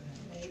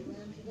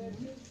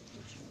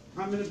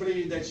 How many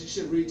believe that you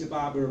should read the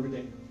Bible every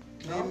day?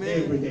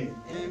 Amen. Every day.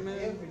 Amen.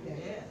 Every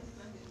day.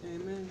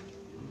 Amen.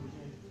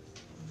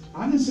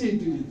 I didn't say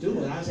do you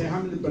do it. I said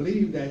how many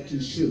believe that you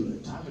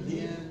should.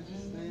 Yes.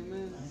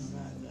 Amen.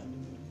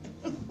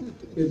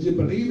 If you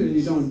believe it and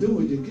you don't do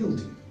it, you're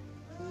guilty.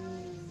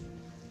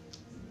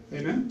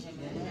 Amen?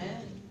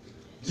 Amen.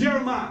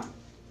 Jeremiah.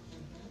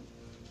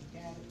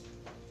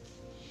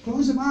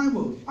 Close the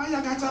Bible. Why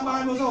y'all got your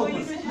Bibles open?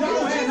 He said,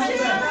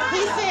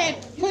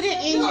 put it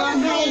in your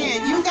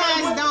hand. You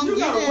guys don't You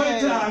get gotta wait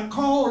till it. I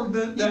call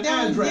the You don't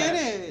address. get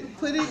it.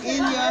 Put it in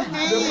your The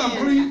hand.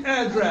 complete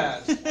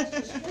address.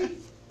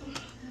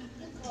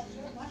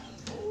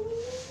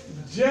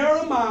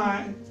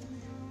 Jeremiah.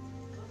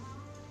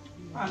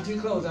 Auntie,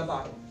 close that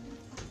Bible.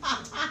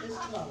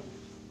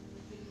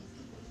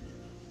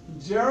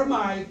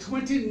 Jeremiah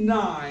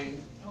 29.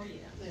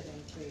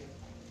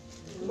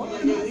 What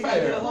is You got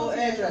fair? the whole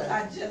address.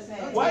 I just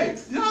had. Wait,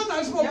 you're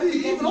not supposed to be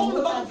even on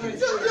the Bible. You're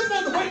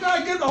supposed to wait till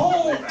I get the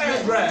whole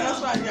address.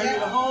 That's right, you gotta get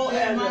the whole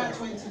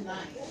address.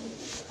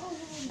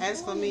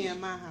 As for me and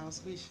my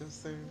house, we shall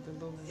serve the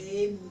Lord.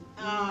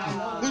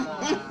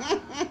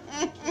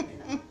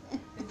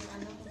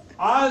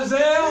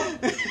 Isaiah.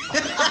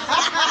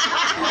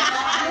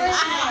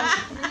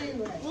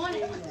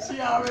 She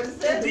already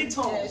said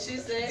detour. Yeah, she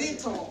said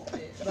Detour.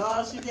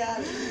 No, she got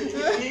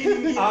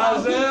it.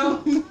 Isaiah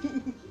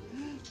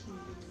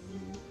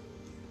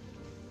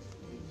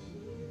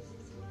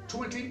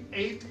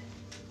 28.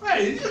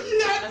 Hey, you not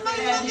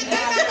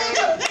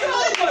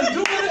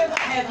doing it.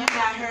 Have you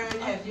not heard?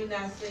 Have you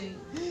not seen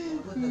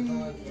what the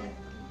Lord did?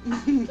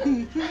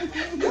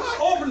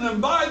 Y'all open the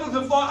Bible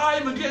before I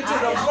even get to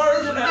the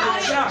verse and the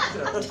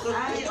chapter.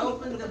 I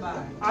opened the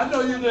Bible. I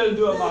know you didn't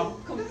do it, Mama.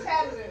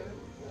 Competitive.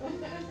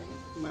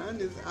 Mine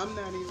is, I'm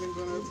not even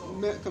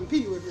going to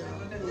compete with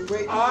y'all.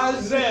 Wait.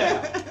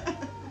 Isaiah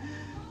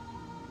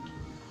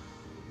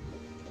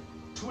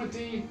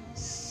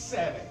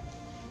 27.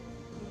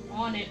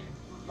 On it.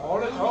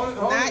 Hold it.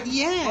 Not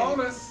yet. Hold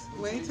it.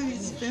 Wait till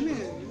he's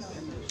finished.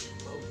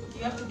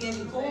 You have to give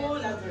me all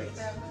of it.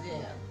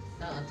 Yeah.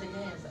 No, take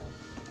your hands out.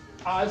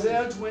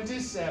 Isaiah Take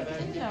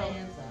 27 your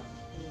hands out.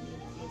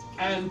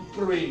 and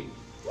 3.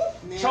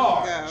 Now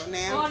Charge. go.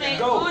 Now On it.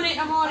 go. Go. On it.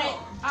 I'm on it.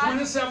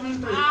 27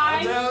 and 3. I-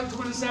 Isaiah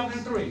 27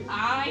 and 3.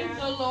 I,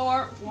 the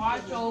Lord,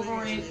 watch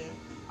over it.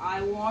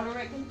 I water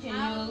it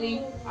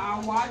continually. I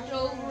watch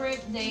over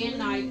it day and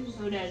night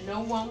so that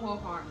no one will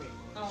harm it.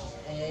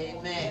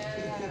 Amen.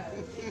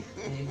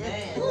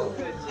 Amen.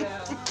 Good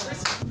job.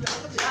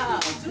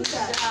 Good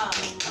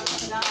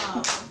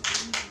job.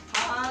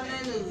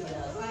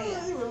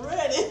 Hallelujah. You were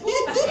ready.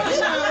 Wait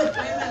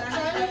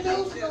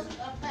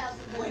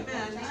a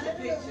minute, I need a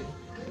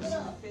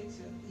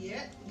picture.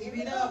 Yeah, give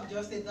it up,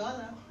 just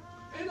 $1.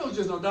 Ain't no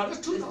just no doubt. It's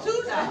 $2. It's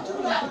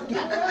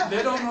 $2.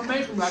 They don't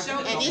make them like that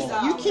And no it's,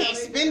 more. you can't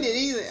spend it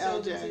either, LJ. I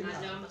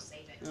know I'm gonna save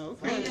it.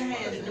 Move Okay. your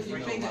hand and move your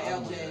finger,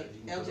 LJ.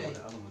 What other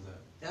one was that?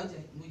 LJ,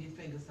 move your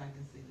finger so I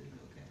can see this,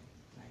 okay?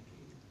 Thank you.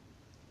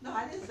 No, I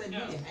didn't say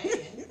move your hand.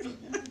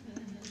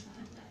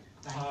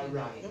 Thank All you.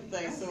 right. Them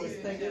things so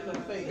stinking in the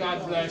face.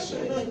 God bless you.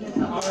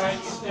 All right,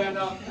 stand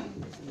up.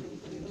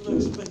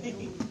 looks for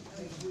him.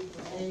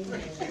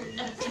 Amen.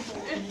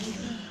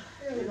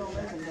 We don't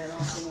let him that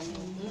often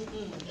anymore.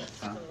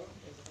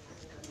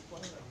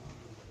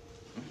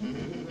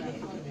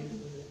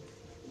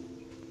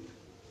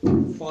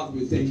 Father,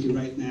 we thank you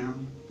right now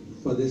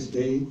for this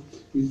day.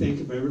 We thank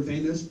you for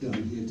everything that's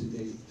done here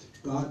today.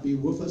 God, be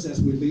with us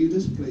as we leave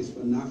this place,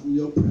 but not from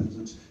your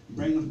presence.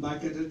 Bring us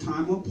back at the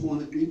time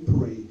appointed, we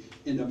pray.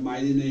 In the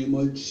mighty name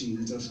of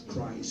Jesus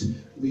Christ,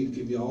 we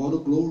give you all the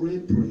glory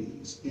and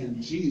praise.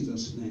 In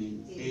Jesus'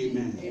 name,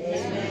 amen.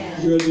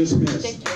 Amen. You're dismissed.